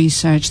lots of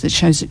research that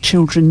shows that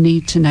children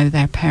need to know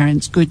their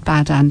parents, good,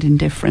 bad and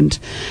indifferent.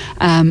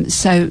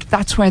 So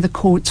that's where the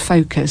court's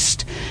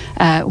focused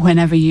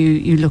whenever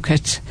you look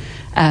at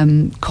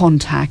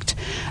contact.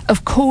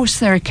 Of course,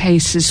 there are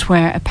cases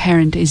where a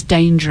parent is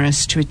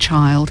dangerous to a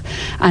child,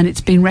 and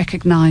it's been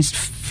recognised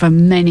for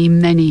many,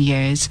 many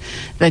years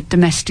that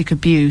domestic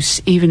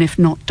abuse, even if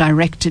not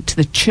directed to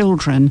the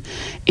children,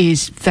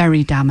 is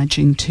very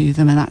damaging to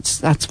them, and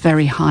that's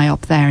very high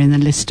up there in the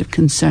list of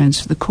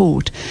concerns for the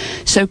court.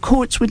 So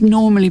courts would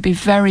normally be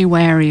very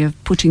wary of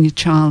putting a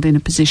child in a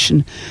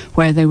position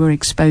where they were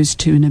exposed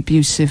to an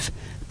abusive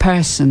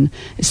person,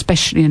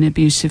 especially an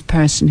abusive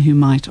person who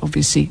might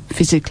obviously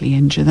physically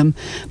injure them,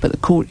 but the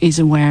court is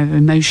aware of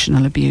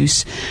emotional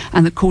abuse,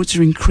 and the courts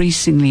are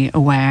increasingly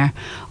aware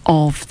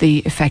of the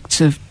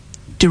effects of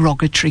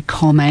derogatory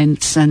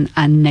comments and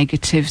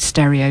negative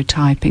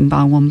stereotyping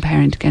by one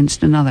parent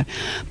against another.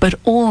 But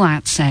all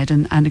that said,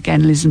 and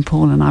again Liz and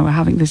Paul and I were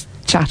having this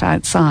chat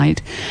outside,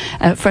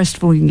 first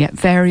of all, you can get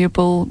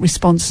variable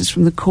responses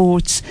from the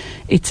courts.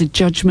 It's a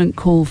judgment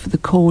call for the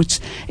courts.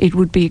 It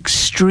would be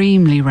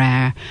extremely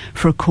rare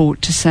for a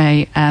court to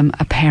say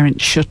a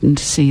parent shouldn't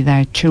see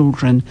their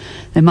children.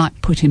 They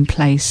might put in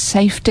place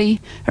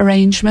safety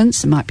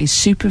arrangements, there might be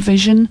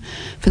supervision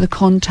for the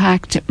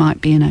contact, it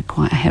might be in a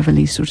quite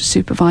heavily sort of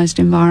supervised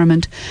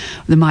environment,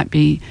 there might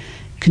be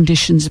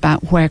conditions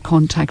about where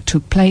contact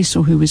took place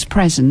or who was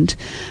present,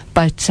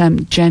 but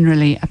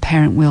generally a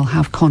parent will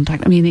have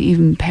contact. I mean,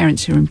 even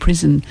parents who are in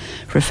prison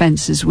for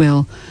offences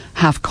will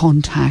have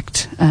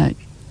contact,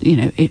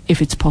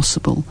 if it's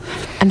possible.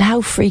 And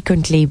how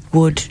frequently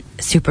would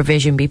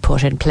supervision be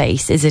put in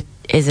place? Is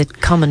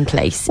it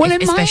commonplace, well,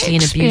 especially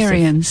in my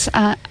experience,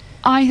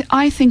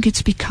 I think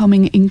it's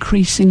becoming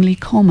increasingly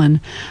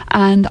common,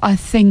 and I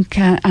think,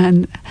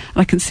 and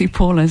I can see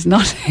Paula's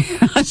nodding,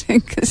 I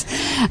think,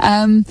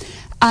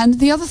 and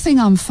the other thing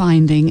I'm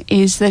finding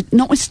is that,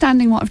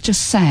 notwithstanding what I've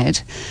just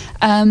said,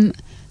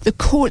 the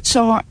courts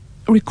are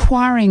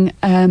requiring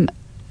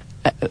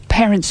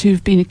parents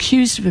who've been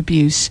accused of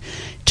abuse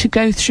to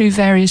go through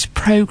various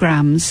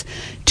programs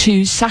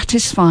to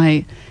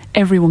satisfy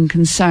everyone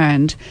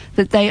concerned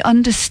that they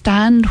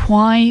understand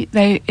why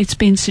it's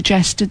been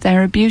suggested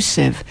they're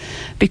abusive,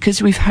 because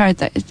we've heard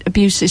that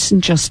abuse isn't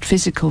just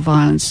physical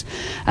violence.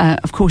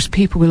 Of course,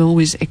 people will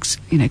always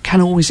can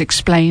always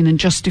explain and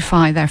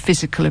justify their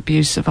physical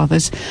abuse of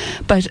others,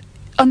 but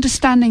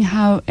understanding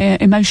how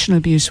emotional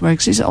abuse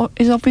works is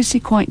obviously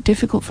quite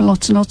difficult for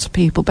lots and lots of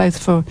people,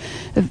 both for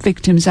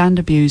victims and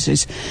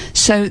abusers.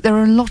 So there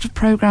are a lot of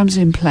programs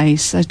in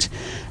place that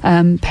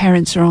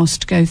parents are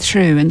asked to go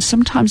through, and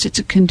sometimes it's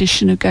a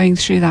condition of going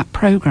through that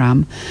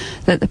program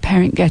that the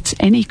parent gets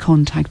any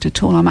contact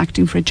at all. I'm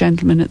acting for a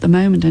gentleman at the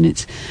moment, and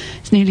it's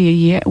nearly a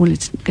year. Well,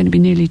 it's going to be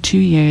nearly 2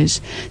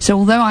 years. So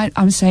although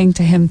I'm saying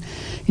to him,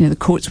 the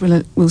courts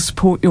will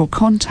support your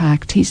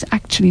contact, he's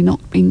actually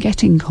not been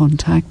getting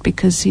contact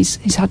because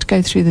he's had to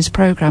go through this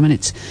program, and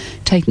it's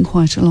taken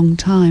quite a long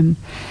time.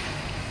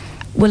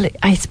 Well,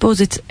 I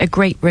suppose it's a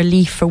great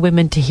relief for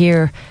women to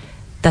hear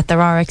that there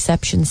are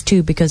exceptions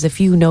too, because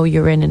if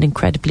you're in an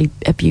incredibly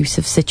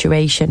abusive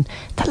situation,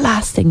 the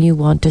last thing you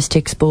want is to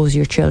expose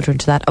your children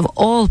to that. Of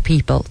all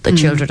people, the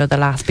children are the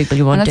last people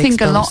you want to expose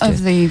to. And I think a lot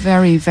of the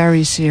very,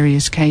 very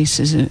serious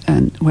cases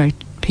where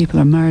people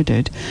are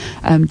murdered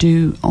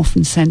do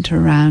often centre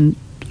around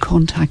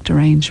contact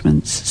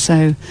arrangements.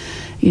 So,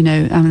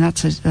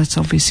 that's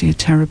obviously a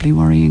terribly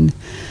worrying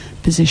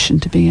position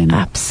to be in.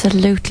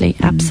 Absolutely.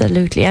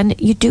 And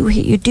you do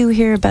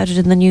hear about it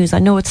in the news. I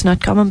know it's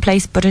not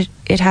commonplace, but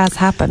it has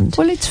happened.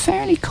 Well, it's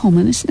fairly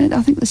common, isn't it?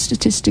 I think the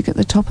statistic at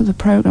the top of the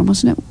programme,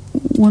 wasn't it,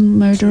 1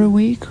 murder a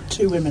week?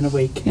 2 women a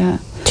week. Yeah.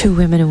 2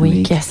 women a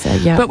week, yes.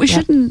 Yeah. But we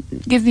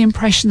shouldn't give the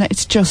impression that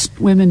it's just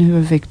women who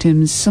are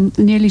victims.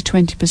 Nearly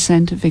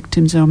 20% of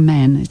victims are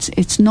men.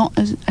 It's not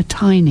a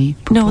tiny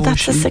proportion. No,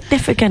 that's a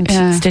significant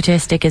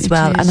statistic as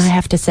well. And I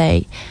have to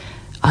say,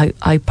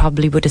 I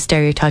probably would have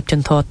stereotyped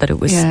and thought that it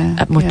was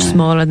much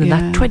smaller than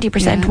that.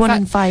 20%, 1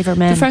 in 5 are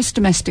men. The first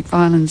domestic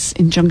violence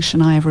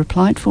injunction I ever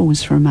applied for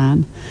was for a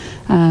man,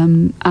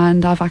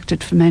 and I've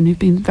acted for men who've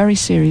been very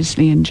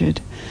seriously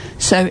injured.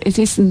 So it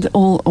isn't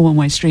all a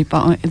one-way street,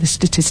 but the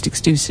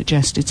statistics do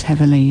suggest it's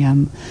heavily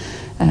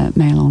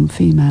male on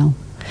female.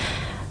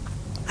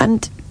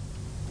 And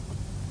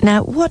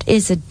now, what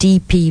is a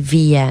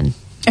DPVN?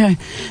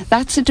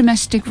 That's a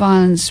domestic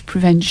violence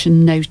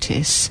prevention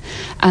notice,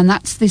 and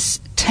that's this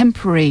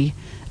temporary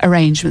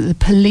arrangement that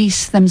the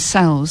police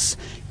themselves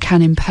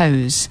can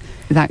impose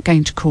without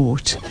going to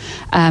court,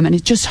 and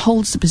it just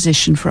holds the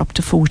position for up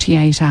to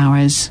 48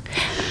 hours,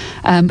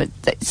 but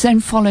it's then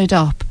followed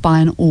up by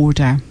an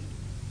order.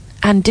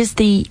 And is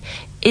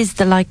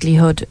the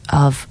likelihood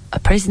of a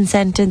prison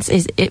sentence,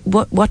 is it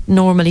what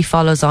normally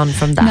follows on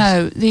from that?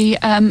 No,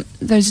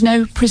 there's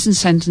no prison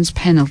sentence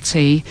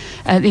penalty.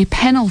 The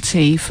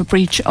penalty for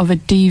breach of a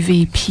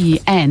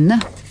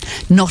DVPN,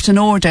 not an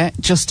order,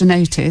 just a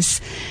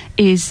notice,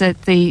 is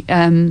that the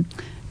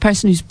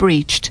person who's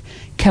breached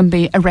can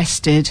be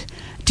arrested,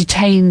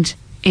 detained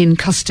in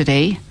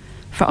custody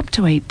for up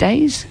to 8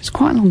 days. It's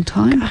quite a long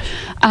time.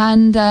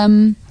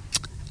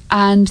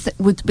 And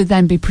would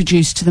then be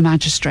produced to the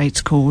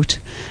magistrate's court.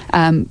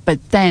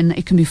 But then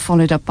it can be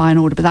followed up by an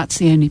order, but that's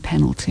the only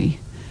penalty.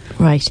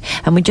 Right.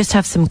 And we just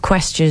have some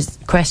questions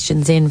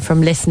in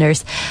from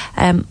listeners.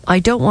 I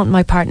don't want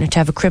my partner to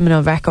have a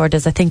criminal record,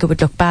 as I think it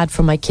would look bad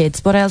for my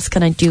kids. What else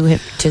can I do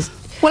to...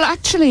 Well,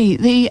 actually,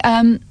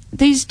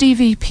 these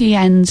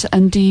DVPNs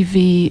and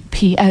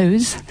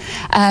DVPOs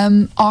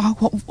are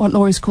what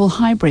lawyers call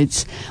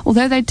hybrids.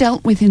 Although they're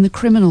dealt with in the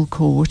criminal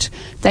court,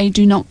 they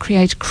do not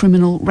create a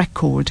criminal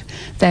record.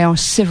 They are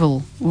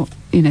civil,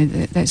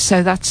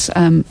 so that's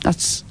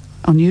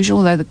unusual,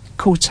 although the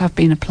courts have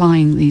been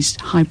applying these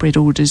hybrid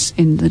orders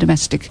in the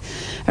domestic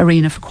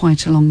arena for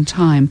quite a long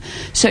time.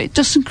 So it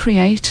doesn't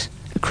create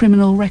a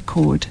criminal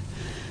record.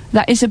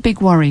 That is a big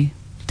worry.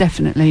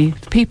 Definitely.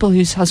 People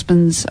whose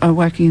husbands are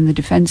working in the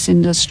defence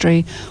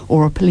industry,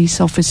 or are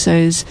police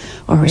officers,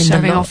 or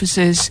serving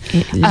officers,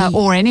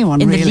 or anyone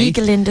in really. The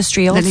legal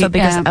industry also,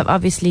 because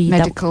obviously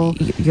medical,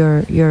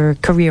 your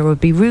career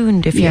would be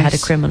ruined if you had a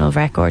criminal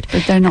record.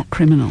 But they're not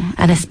criminal.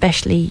 And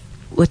especially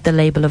with the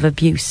label of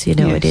abuse,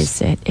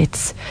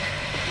 it's...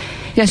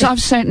 Yes,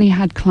 I've certainly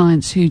had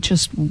clients who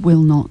just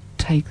will not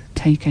take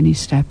any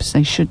steps.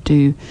 They should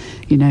do,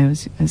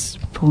 as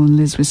Paul and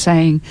Liz were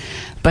saying,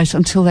 but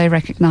until they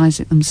recognise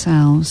it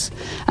themselves.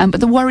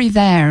 But the worry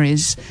there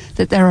is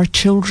that there are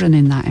children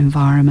in that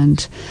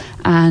environment,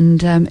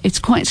 and it's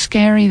quite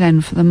scary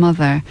then for the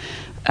mother,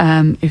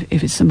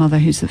 if it's the mother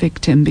who's the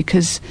victim,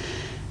 because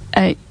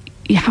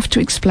you have to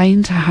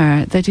explain to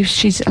her that if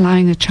she's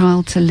allowing a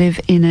child to live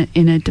in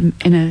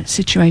a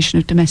situation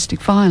of domestic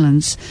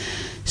violence,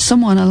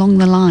 someone along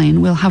the line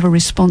will have a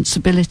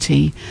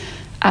responsibility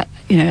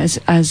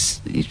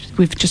as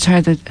we've just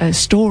heard a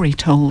story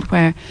told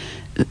where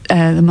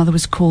the mother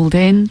was called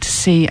in to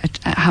see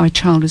how a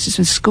child was.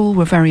 The school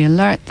were very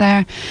alert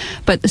there,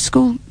 but the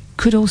school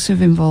could also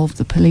have involved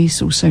the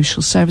police or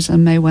social service,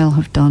 and may well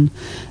have done,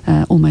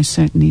 almost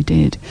certainly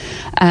did.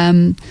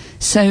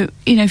 So,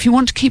 if you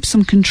want to keep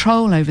some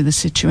control over the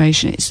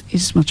situation,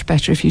 it's much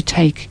better if you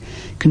take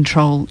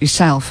control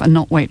yourself and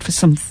not wait for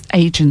some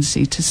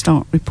agency to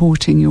start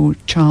reporting your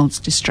child's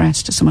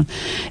distress to someone.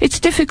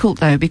 It's difficult,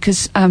 though,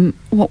 because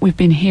what we've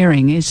been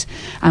hearing is,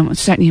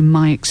 certainly in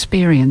my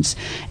experience,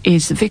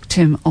 is the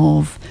victim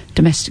of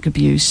domestic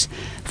abuse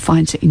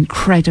finds it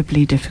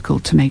incredibly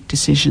difficult to make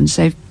decisions.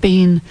 They've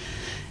been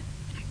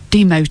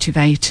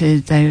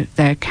demotivated,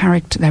 their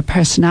character, their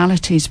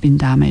personality has been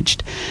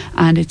damaged,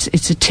 and it's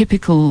a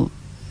typical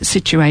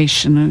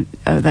situation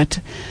that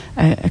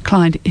a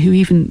client who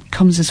even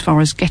comes as far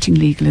as getting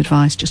legal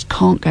advice just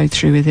can't go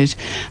through with it,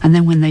 and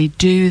then when they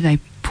do, they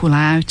pull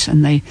out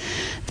and they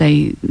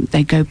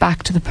go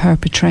back to the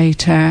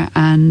perpetrator,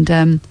 and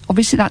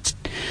obviously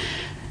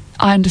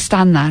I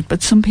understand that,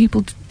 but some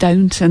people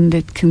don't, and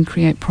it can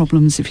create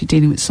problems if you're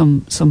dealing with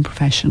some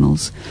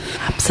professionals.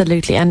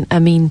 Absolutely, and I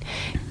mean,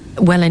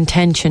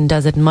 well-intentioned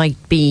as it might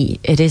be,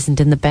 it isn't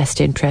in the best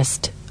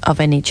interest of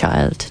any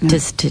child to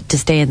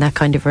stay in that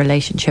kind of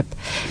relationship,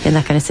 in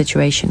that kind of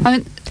situation. I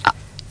mean,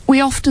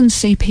 we often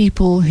see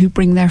people who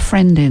bring their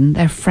friend in.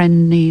 Their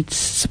friend needs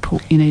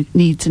support,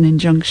 needs an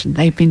injunction.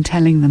 They've been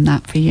telling them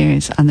that for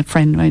years, and the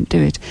friend won't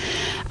do it.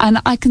 And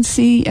I can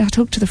see, I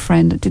talked to the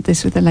friend that did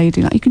this with a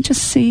lady, you can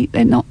just see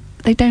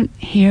they don't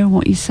hear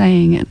what you're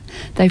saying, and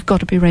they've got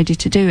to be ready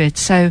to do it.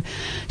 So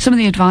some of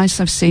the advice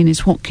I've seen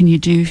is, what can you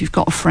do if you've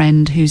got a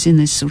friend who's in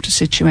this sort of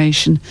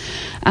situation?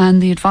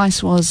 And the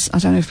advice was, I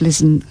don't know if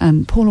Liz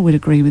and Paula would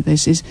agree with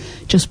this, is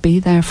just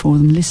be there for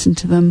them, listen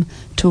to them,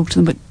 talk to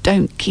them, but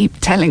don't keep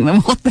telling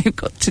them what they've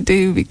got to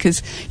do,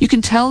 because you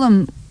can tell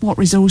them what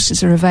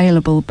resources are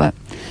available, but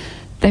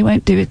they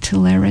won't do it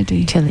till they're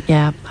ready.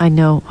 Yeah, I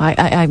know.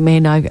 I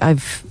mean,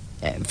 I've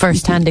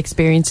first-hand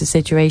experience of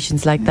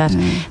situations like that.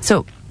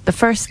 So the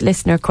first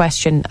listener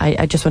question,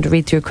 I just want to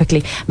read through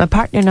quickly. My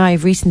partner and I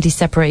have recently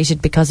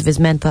separated because of his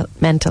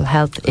mental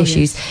health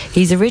issues. Yes.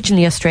 He's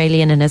originally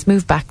Australian and has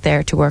moved back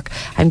there to work.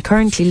 I'm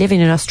currently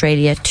living in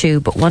Australia too,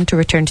 but want to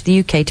return to the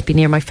UK to be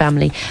near my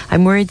family.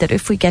 I'm worried that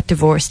if we get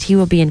divorced, he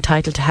will be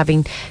entitled to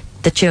having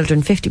the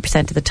children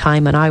 50% of the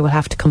time, and I will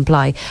have to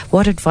comply.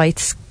 What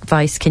advice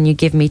can you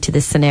give me to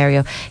this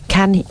scenario?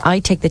 Can I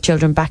take the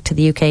children back to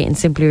the UK and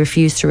simply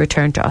refuse to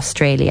return to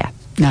Australia?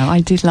 No,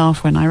 I did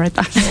laugh when I read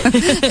that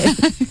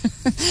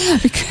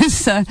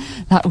because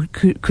that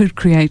could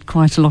create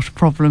quite a lot of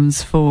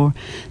problems for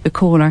the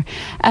caller.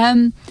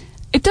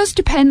 It does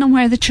depend on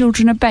where the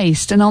children are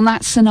based, and on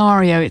that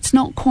scenario it's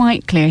not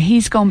quite clear.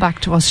 He's gone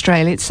back to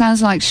Australia. It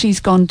sounds like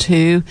she's gone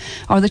too.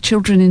 Are the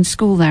children in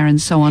school there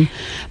and so on?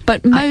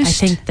 But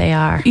most, I think they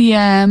are.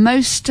 Yeah,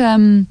 most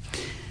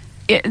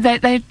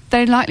they're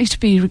likely to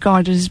be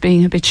regarded as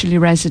being habitually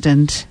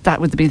resident. That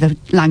would be the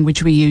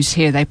language we use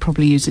here. They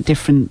probably use a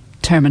different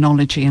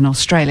terminology in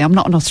Australia. I'm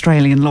not an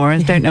Australian lawyer.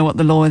 I don't know what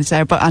the law is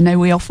there, but I know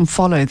we often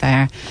follow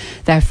their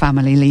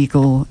family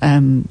legal.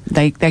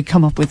 They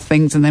come up with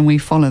things and then we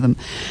follow them.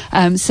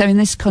 So in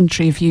this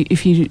country,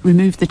 if you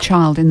remove the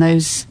child in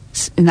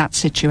that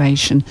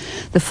situation,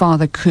 the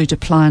father could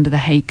apply under the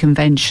Hague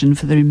Convention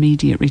for the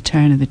immediate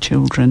return of the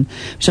children,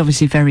 which is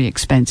obviously very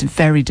expensive,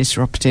 very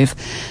disruptive,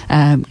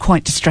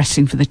 quite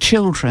distressing for the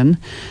children,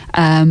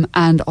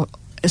 and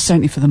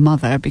certainly for the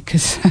mother,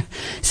 because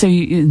so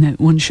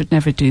one should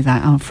never do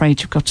that. I'm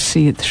afraid you've got to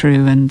see it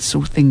through and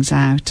sort things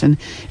out, and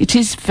it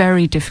is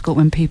very difficult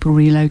when people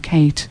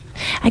relocate.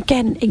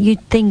 Again,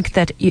 you'd think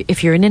that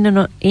if you're in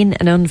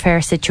an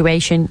unfair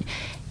situation,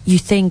 you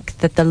think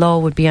that the law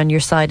would be on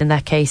your side in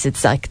that case.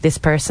 It's like, this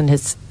person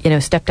has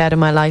stepped out of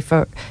my life,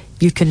 or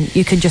you can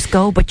just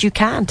go, but you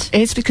can't.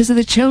 It's because of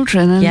the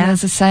children, and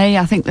as I say,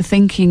 I think the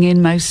thinking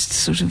in most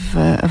sort of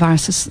our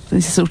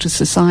this sort of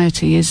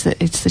society is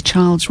that it's the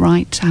child's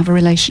right to have a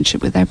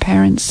relationship with their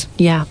parents.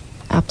 Yeah,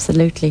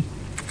 absolutely.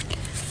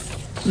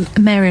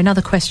 Mary,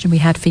 another question we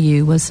had for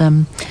you was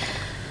a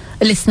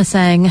listener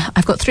saying,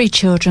 I've got 3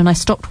 children. I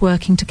stopped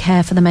working to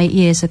care for them 8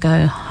 years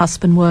ago.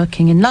 Husband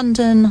working in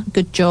London,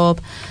 good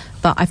job,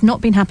 but I've not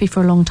been happy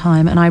for a long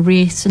time, and I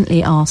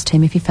recently asked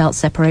him if he felt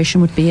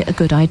separation would be a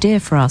good idea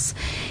for us.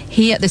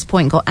 He at this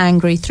point got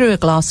angry, threw a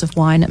glass of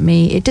wine at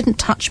me. It didn't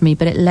touch me,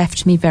 but it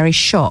left me very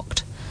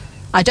shocked.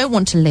 I don't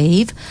want to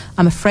leave.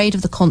 I'm afraid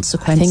of the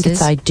consequences. I think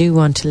it's I do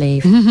want to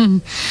leave.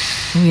 Oh,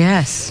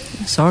 yes.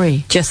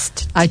 Sorry.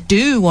 I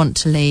do want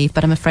to leave,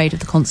 but I'm afraid of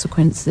the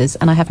consequences,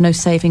 and I have no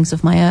savings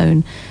of my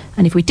own.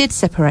 And if we did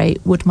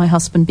separate, would my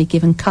husband be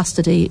given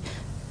custody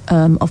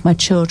of my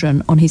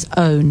children on his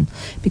own,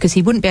 because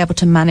he wouldn't be able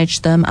to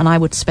manage them, and I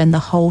would spend the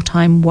whole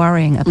time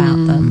worrying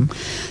about them?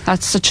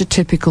 That's such a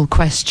typical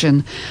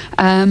question.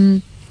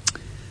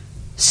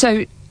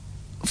 So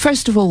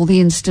first of all, the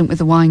incident with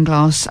the wine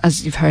glass,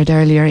 as you've heard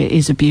earlier, it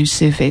is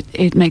abusive.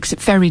 It makes it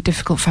very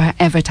difficult for her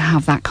ever to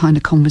have that kind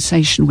of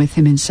conversation with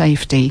him in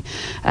safety.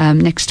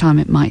 Next time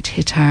it might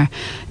hit her,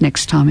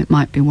 next time it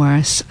might be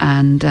worse.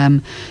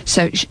 And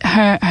so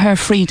her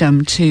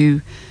freedom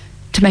to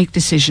make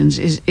decisions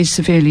is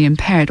severely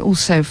impaired.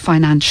 Also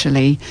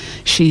financially,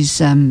 she's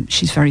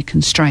very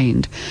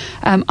constrained.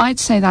 I'd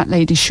say that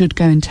lady should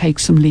go and take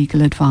some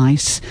legal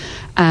advice.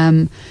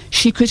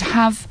 She could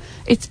have...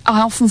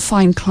 I often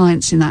find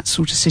clients in that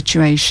sort of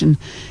situation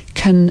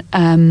can...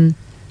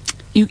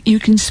 You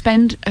can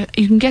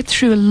get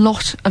through a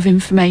lot of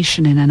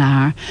information in an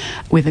hour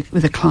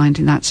with a client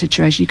in that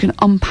situation. You can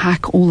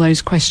unpack all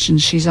those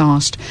questions she's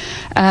asked.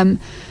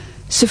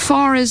 So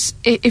far as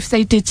if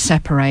they did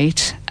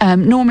separate,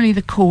 normally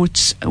the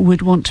courts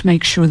would want to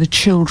make sure the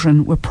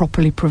children were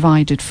properly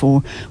provided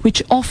for,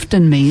 which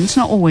often means,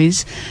 not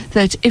always,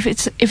 that if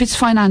it's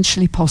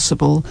financially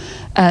possible,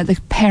 the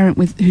parent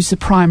who's the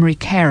primary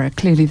carer,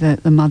 clearly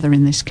the mother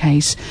in this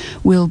case,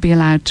 will be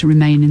allowed to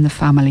remain in the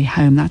family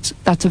home.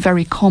 That's a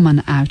very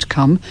common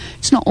outcome.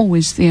 It's not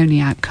always the only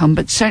outcome,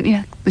 but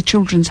certainly the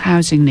children's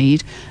housing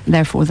need, and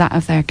therefore that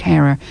of their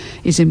carer,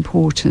 is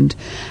important.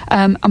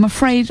 I'm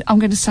afraid I'm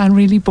going to sound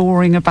really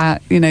boring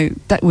about,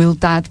 that will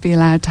dad be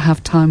allowed to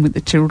have time with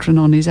the children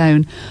on his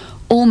own?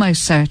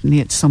 Almost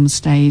certainly at some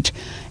stage.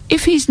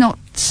 If he's not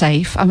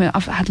safe, I mean,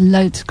 I've had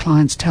loads of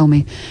clients tell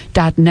me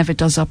dad never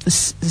does up the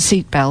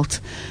seat belt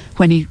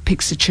when he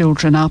picks the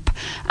children up,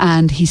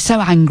 and he's so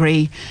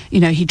angry,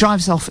 he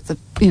drives off at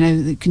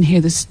you can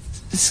hear the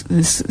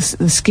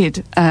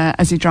skid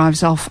as he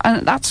drives off,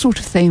 and that sort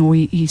of thing, or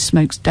he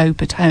smokes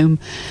dope at home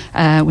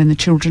when the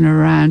children are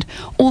around.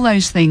 All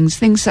those things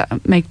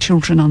that make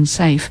children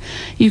unsafe,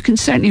 you can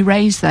certainly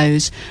raise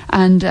those,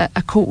 and a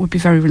court would be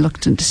very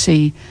reluctant to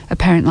see a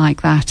parent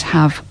like that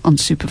have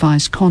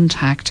unsupervised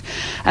contact.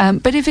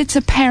 But if it's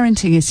a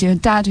parenting issue, a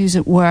dad who's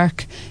at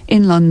work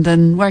in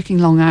London, working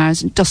long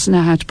hours, and doesn't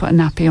know how to put a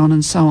nappy on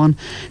and so on,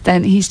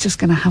 then he's just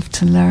going to have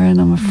to learn,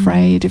 I'm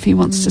afraid, if he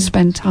wants to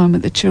spend time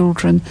with the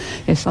children.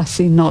 Yes, I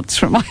see nods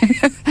from my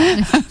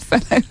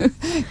fellow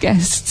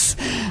guests.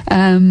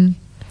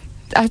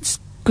 That's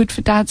good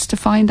for dads to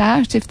find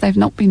out, if they've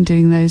not been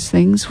doing those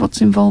things,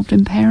 what's involved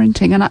in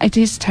parenting. And it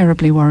is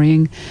terribly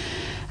worrying.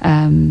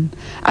 And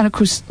of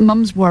course,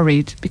 mum's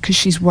worried because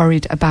she's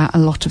worried about a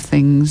lot of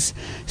things.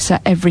 So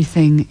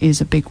everything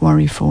is a big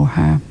worry for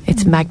her.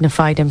 It's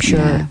magnified, I'm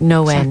sure,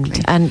 exactly.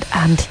 end. And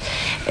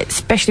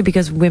especially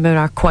because women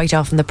are quite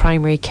often the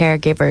primary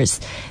caregivers,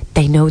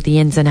 they know the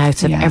ins and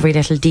outs of every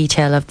little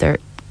detail of their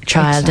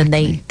child, and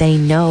they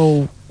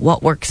know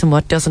what works and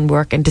what doesn't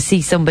work. And to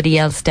see somebody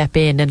else step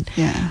in and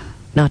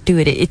not do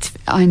it,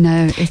 I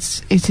know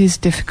it is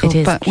difficult,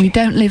 but we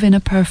don't live in a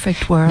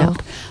perfect world.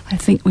 No. I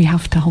think we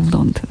have to hold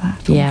on to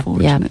that,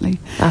 unfortunately.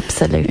 Yeah,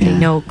 absolutely.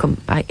 No,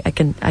 I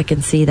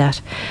can see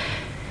that.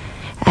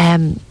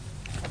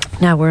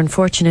 Now we're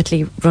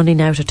unfortunately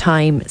running out of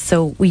time,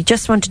 so we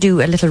just want to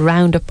do a little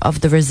roundup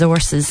of the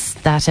resources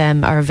that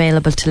are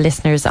available to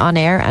listeners on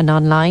air and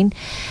online.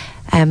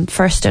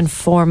 First and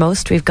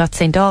foremost, we've got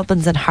St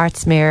Albans and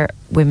Hartsmere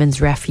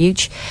Women's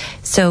Refuge.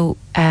 So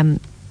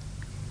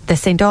the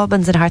St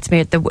Albans and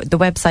Hartsmere, the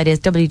website is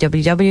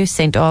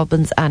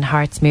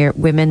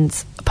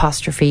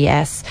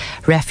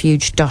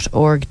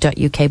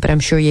www.stalbans&hartsmere.refuge.org.uk, but I'm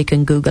sure you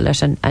can Google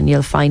it and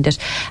you'll find it,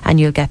 and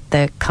you'll get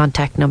the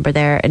contact number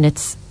there, and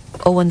it's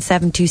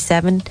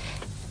 01727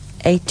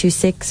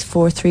 826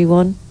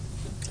 431.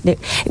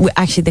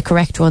 Actually, the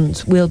correct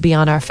ones will be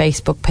on our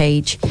Facebook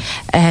page.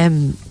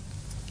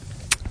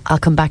 I'll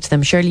come back to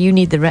them. Shirley, you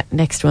need the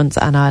next ones,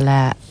 and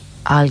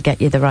I'll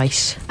get you the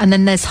right. And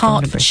then there's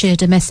Hertfordshire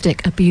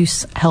Domestic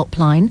Abuse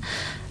Helpline,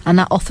 and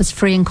that offers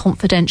free and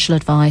confidential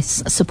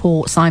advice,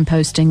 support,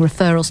 signposting,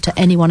 referrals to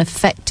anyone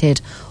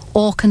affected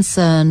or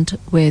concerned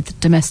with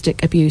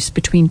domestic abuse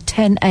between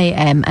 10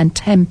 a.m. and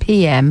 10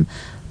 p.m.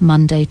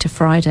 Monday to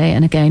Friday.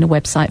 And again, a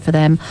website for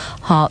them,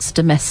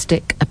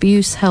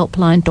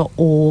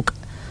 heartsdomesticabusehelpline.org.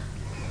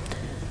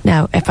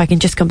 Now, if I can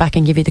just come back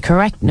and give you the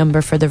correct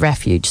number for the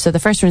refuge. So the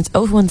first one is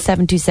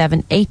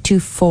 01727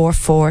 824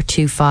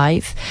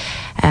 425.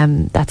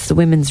 That's the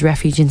Women's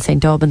Refuge in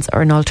St Albans.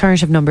 Or an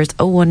alternative number is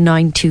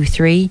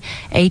 01923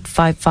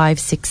 855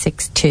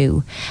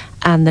 662.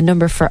 And the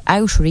number for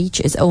outreach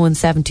is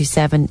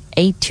 01727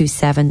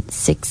 827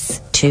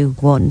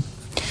 621.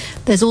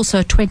 There's also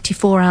a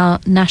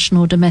 24-hour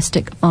National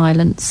Domestic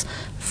Violence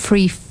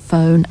free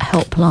phone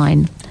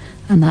helpline,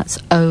 and that's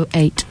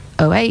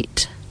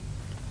 0808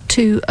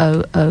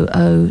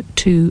 2000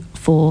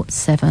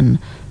 247.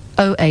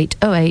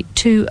 0808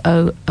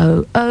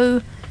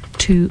 2000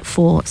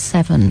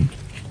 247.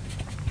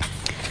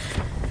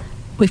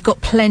 We've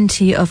got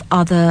plenty of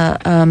other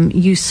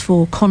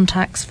useful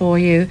contacts for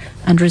you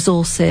and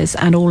resources,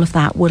 and all of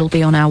that will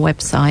be on our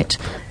website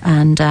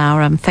and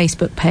our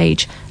Facebook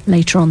page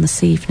later on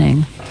this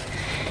evening.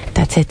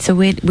 That's it. So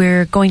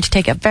we're going to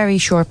take a very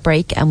short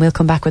break, and we'll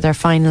come back with our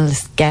final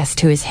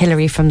guest, who is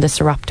Hilary from the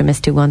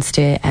Seroptimist, who wants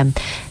to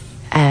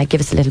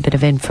give us a little bit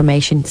of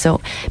information.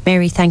 So,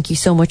 Mary, thank you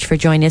so much for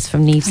joining us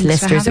from Neves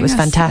Solicitors. It was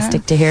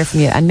fantastic to hear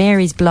from you. And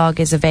Mary's blog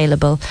is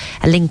available,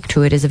 a link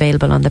to it is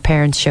available on the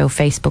Parents Show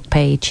Facebook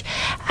page.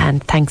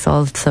 And thanks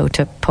also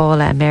to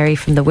Paula and Mary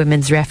from the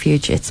Women's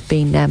Refuge. It's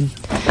been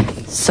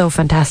so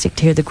fantastic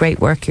to hear the great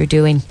work you're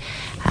doing.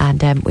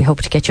 And we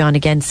hope to get you on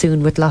again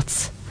soon with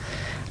lots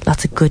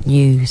of good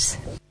news.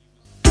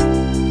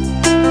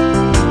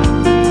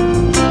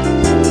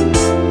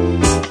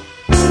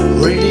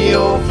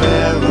 Radio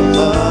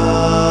Verulam.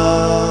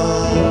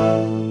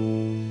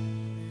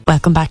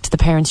 Welcome back to the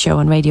Parents Show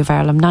on Radio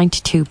Verulam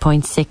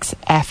 92.6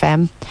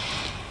 FM.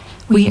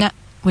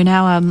 We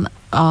now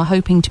are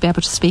hoping to be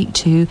able to speak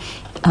to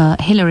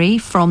Hilary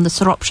from the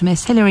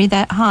Soroptimist. Hilary,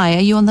 hi, are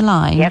you on the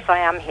line? Yes, I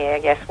am here.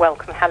 Yes,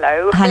 welcome.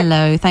 Hello.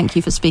 Hello, thank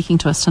you for speaking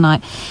to us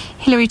tonight.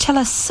 Hilary, tell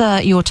us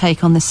your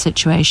take on this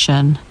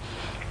situation.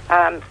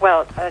 I'm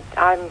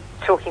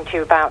talking to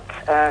you about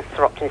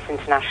Soroptimist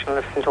International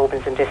of St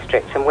Albans and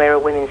District, and we're a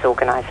women's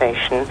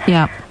organisation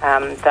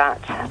that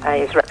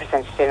is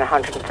represented in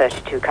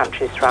 132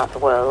 countries throughout the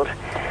world.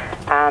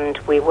 And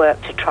we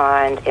work to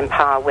try and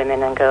empower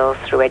women and girls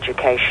through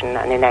education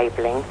and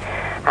enabling.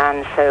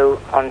 And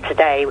so on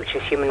today, which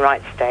is Human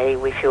Rights Day,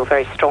 we feel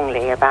very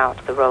strongly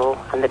about the role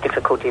and the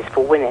difficulties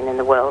for women in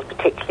the world,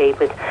 particularly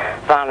with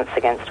violence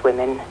against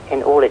women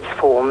in all its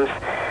forms.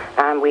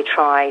 And we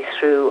try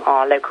through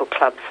our local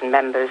clubs and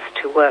members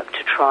to work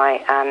to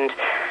try and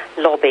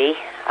lobby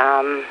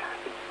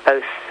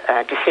both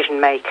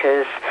decision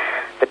makers,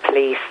 the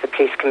police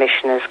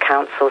commissioners,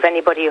 councils,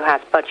 anybody who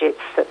has budgets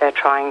that they're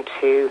trying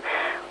to,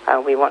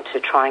 we want to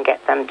try and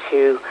get them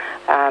to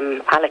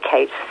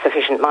allocate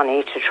sufficient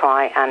money to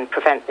try and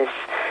prevent this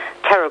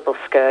terrible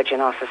scourge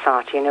in our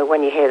society. You know,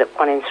 when you hear that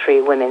 1 in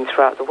 3 women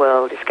throughout the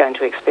world is going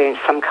to experience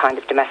some kind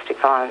of domestic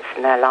violence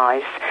in their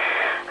lives,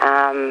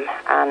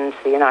 and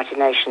the United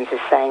Nations is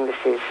saying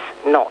this is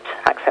not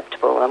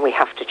acceptable and we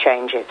have to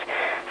change it.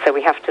 So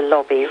we have to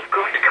lobby.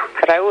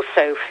 But I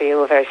also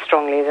feel very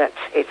strongly that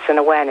it's an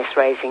awareness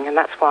raising, and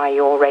that's why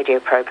your radio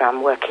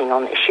programme working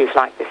on issues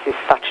like this is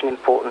such an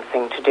important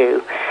thing to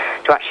do,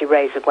 to actually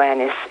raise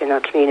awareness in our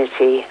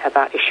community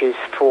about issues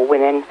for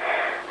women.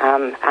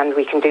 And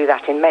we can do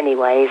that in many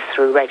ways,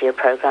 through radio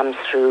programmes,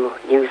 through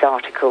news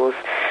articles,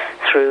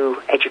 through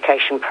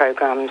education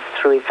programmes,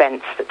 through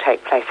events that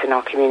take place in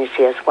our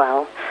community as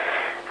well.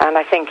 And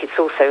I think it's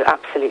also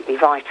absolutely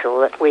vital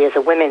that we as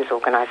a women's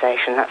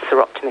organisation, that's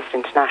Soroptimist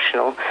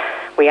International,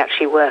 we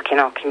actually work in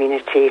our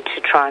community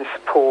to try and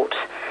support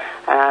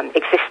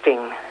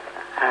existing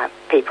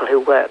people who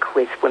work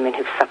with women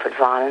who've suffered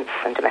violence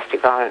and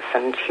domestic violence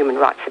and human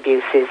rights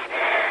abuses.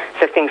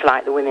 So things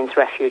like the Women's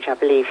Refuge, I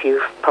believe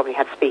you've probably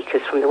had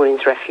speakers from the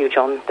Women's Refuge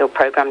on their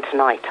programme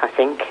tonight, I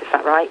think. Is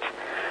that right?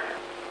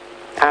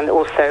 And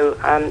also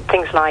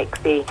things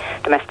like the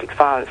Domestic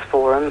Violence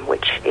Forum,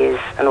 which is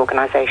an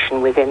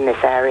organisation within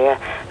this area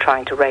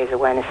trying to raise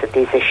awareness of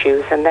these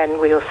issues. And then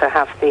we also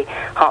have the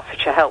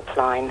Hertfordshire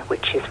Helpline,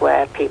 which is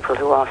where people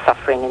who are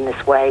suffering in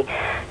this way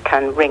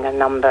can ring a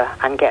number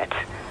and get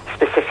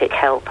specific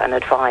help and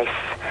advice.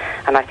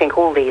 And I think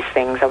all these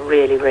things are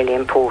really, really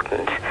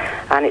important.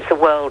 And it's a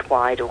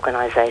worldwide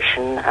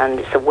organisation, and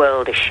it's a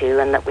world issue,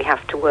 and that we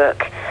have to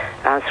work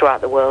throughout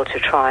the world to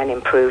try and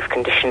improve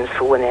conditions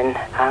for women,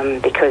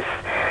 because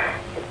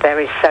there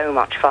is so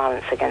much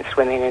violence against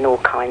women in all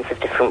kinds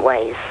of different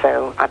ways.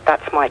 So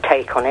that's my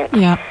take on it.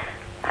 Yeah.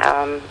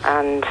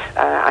 And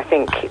I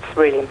think it's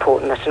really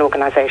important that an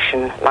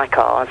organisation like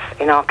ours,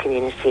 in our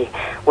community,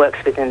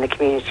 works within the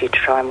community to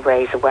try and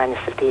raise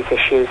awareness of these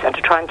issues and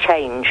to try and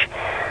change.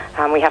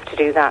 And we have to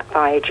do that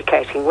by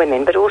educating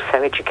women, but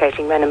also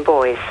educating men and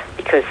boys,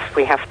 because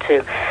we have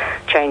to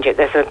change it.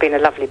 There's been a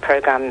lovely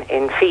programme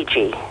in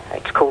Fiji.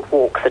 It's called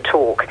Walk the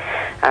Talk,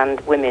 and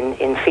women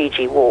in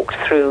Fiji walked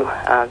through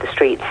the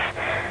streets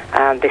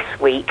this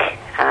week,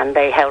 and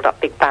they held up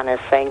big banners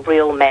saying,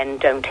 "Real men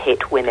don't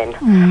hit women."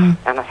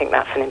 And I think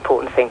that's an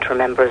important thing to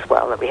remember as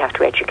well, that we have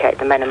to educate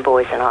the men and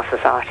boys in our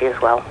society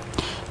as well.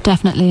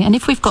 Definitely. And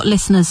if we've got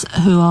listeners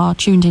who are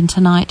tuned in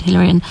tonight,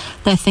 Hilary, and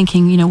they're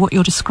thinking, you know, what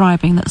you're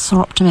describing that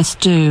Soroptimists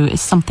do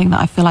is something that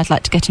I feel I'd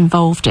like to get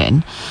involved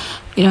in,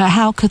 you know,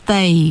 how could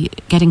they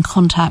get in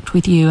contact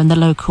with you and the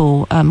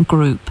local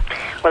group?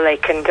 Well, they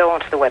can go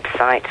onto the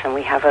website, and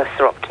we have a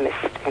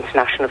Soroptimist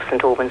International of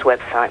St Albans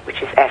website,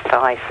 which is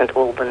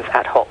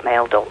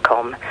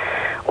sistantalbans@hotmail.com,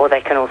 or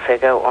they can also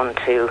go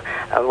onto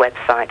a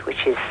website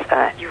which is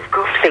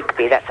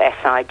SIGBI, that's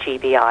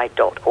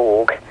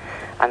sigbi.org,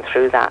 and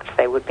through that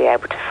they would be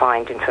able to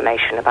find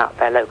information about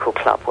their local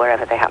club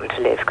wherever they happen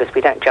to live, because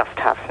we don't just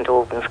have St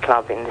Albans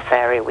Club in this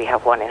area, we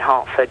have one in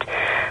Hertford,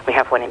 we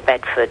have one in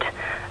Bedford.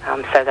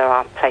 So there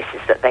are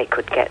places that they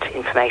could get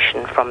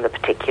information from the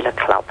particular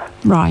club.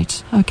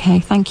 Right, okay,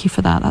 thank you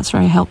for that. That's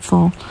very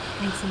helpful.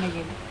 Thanks a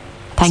million.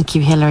 Thank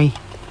you, Hilary.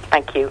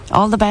 Thank you.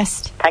 All the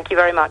best. Thank you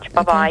very much.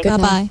 Bye-bye. Okay,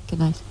 bye-bye. Good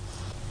night.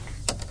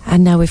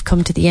 And now we've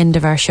come to the end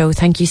of our show.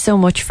 Thank you so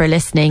much for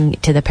listening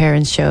to the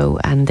Parents Show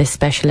and this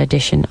special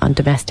edition on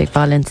domestic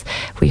violence.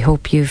 We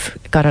hope you've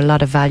got a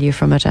lot of value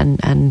from it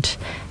and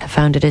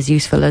found it as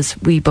useful as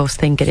we both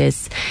think it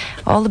is.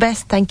 All the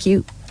best. Thank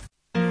you.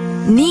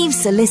 Neves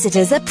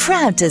Solicitors are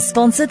proud to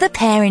sponsor the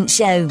Parent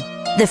Show.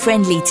 The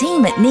friendly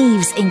team at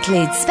Neves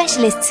includes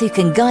specialists who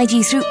can guide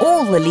you through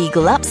all the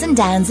legal ups and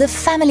downs of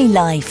family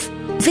life.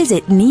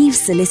 Visit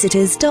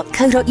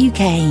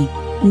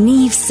nevesolicitors.co.uk.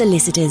 Neves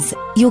Solicitors,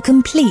 your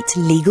complete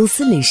legal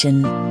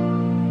solution.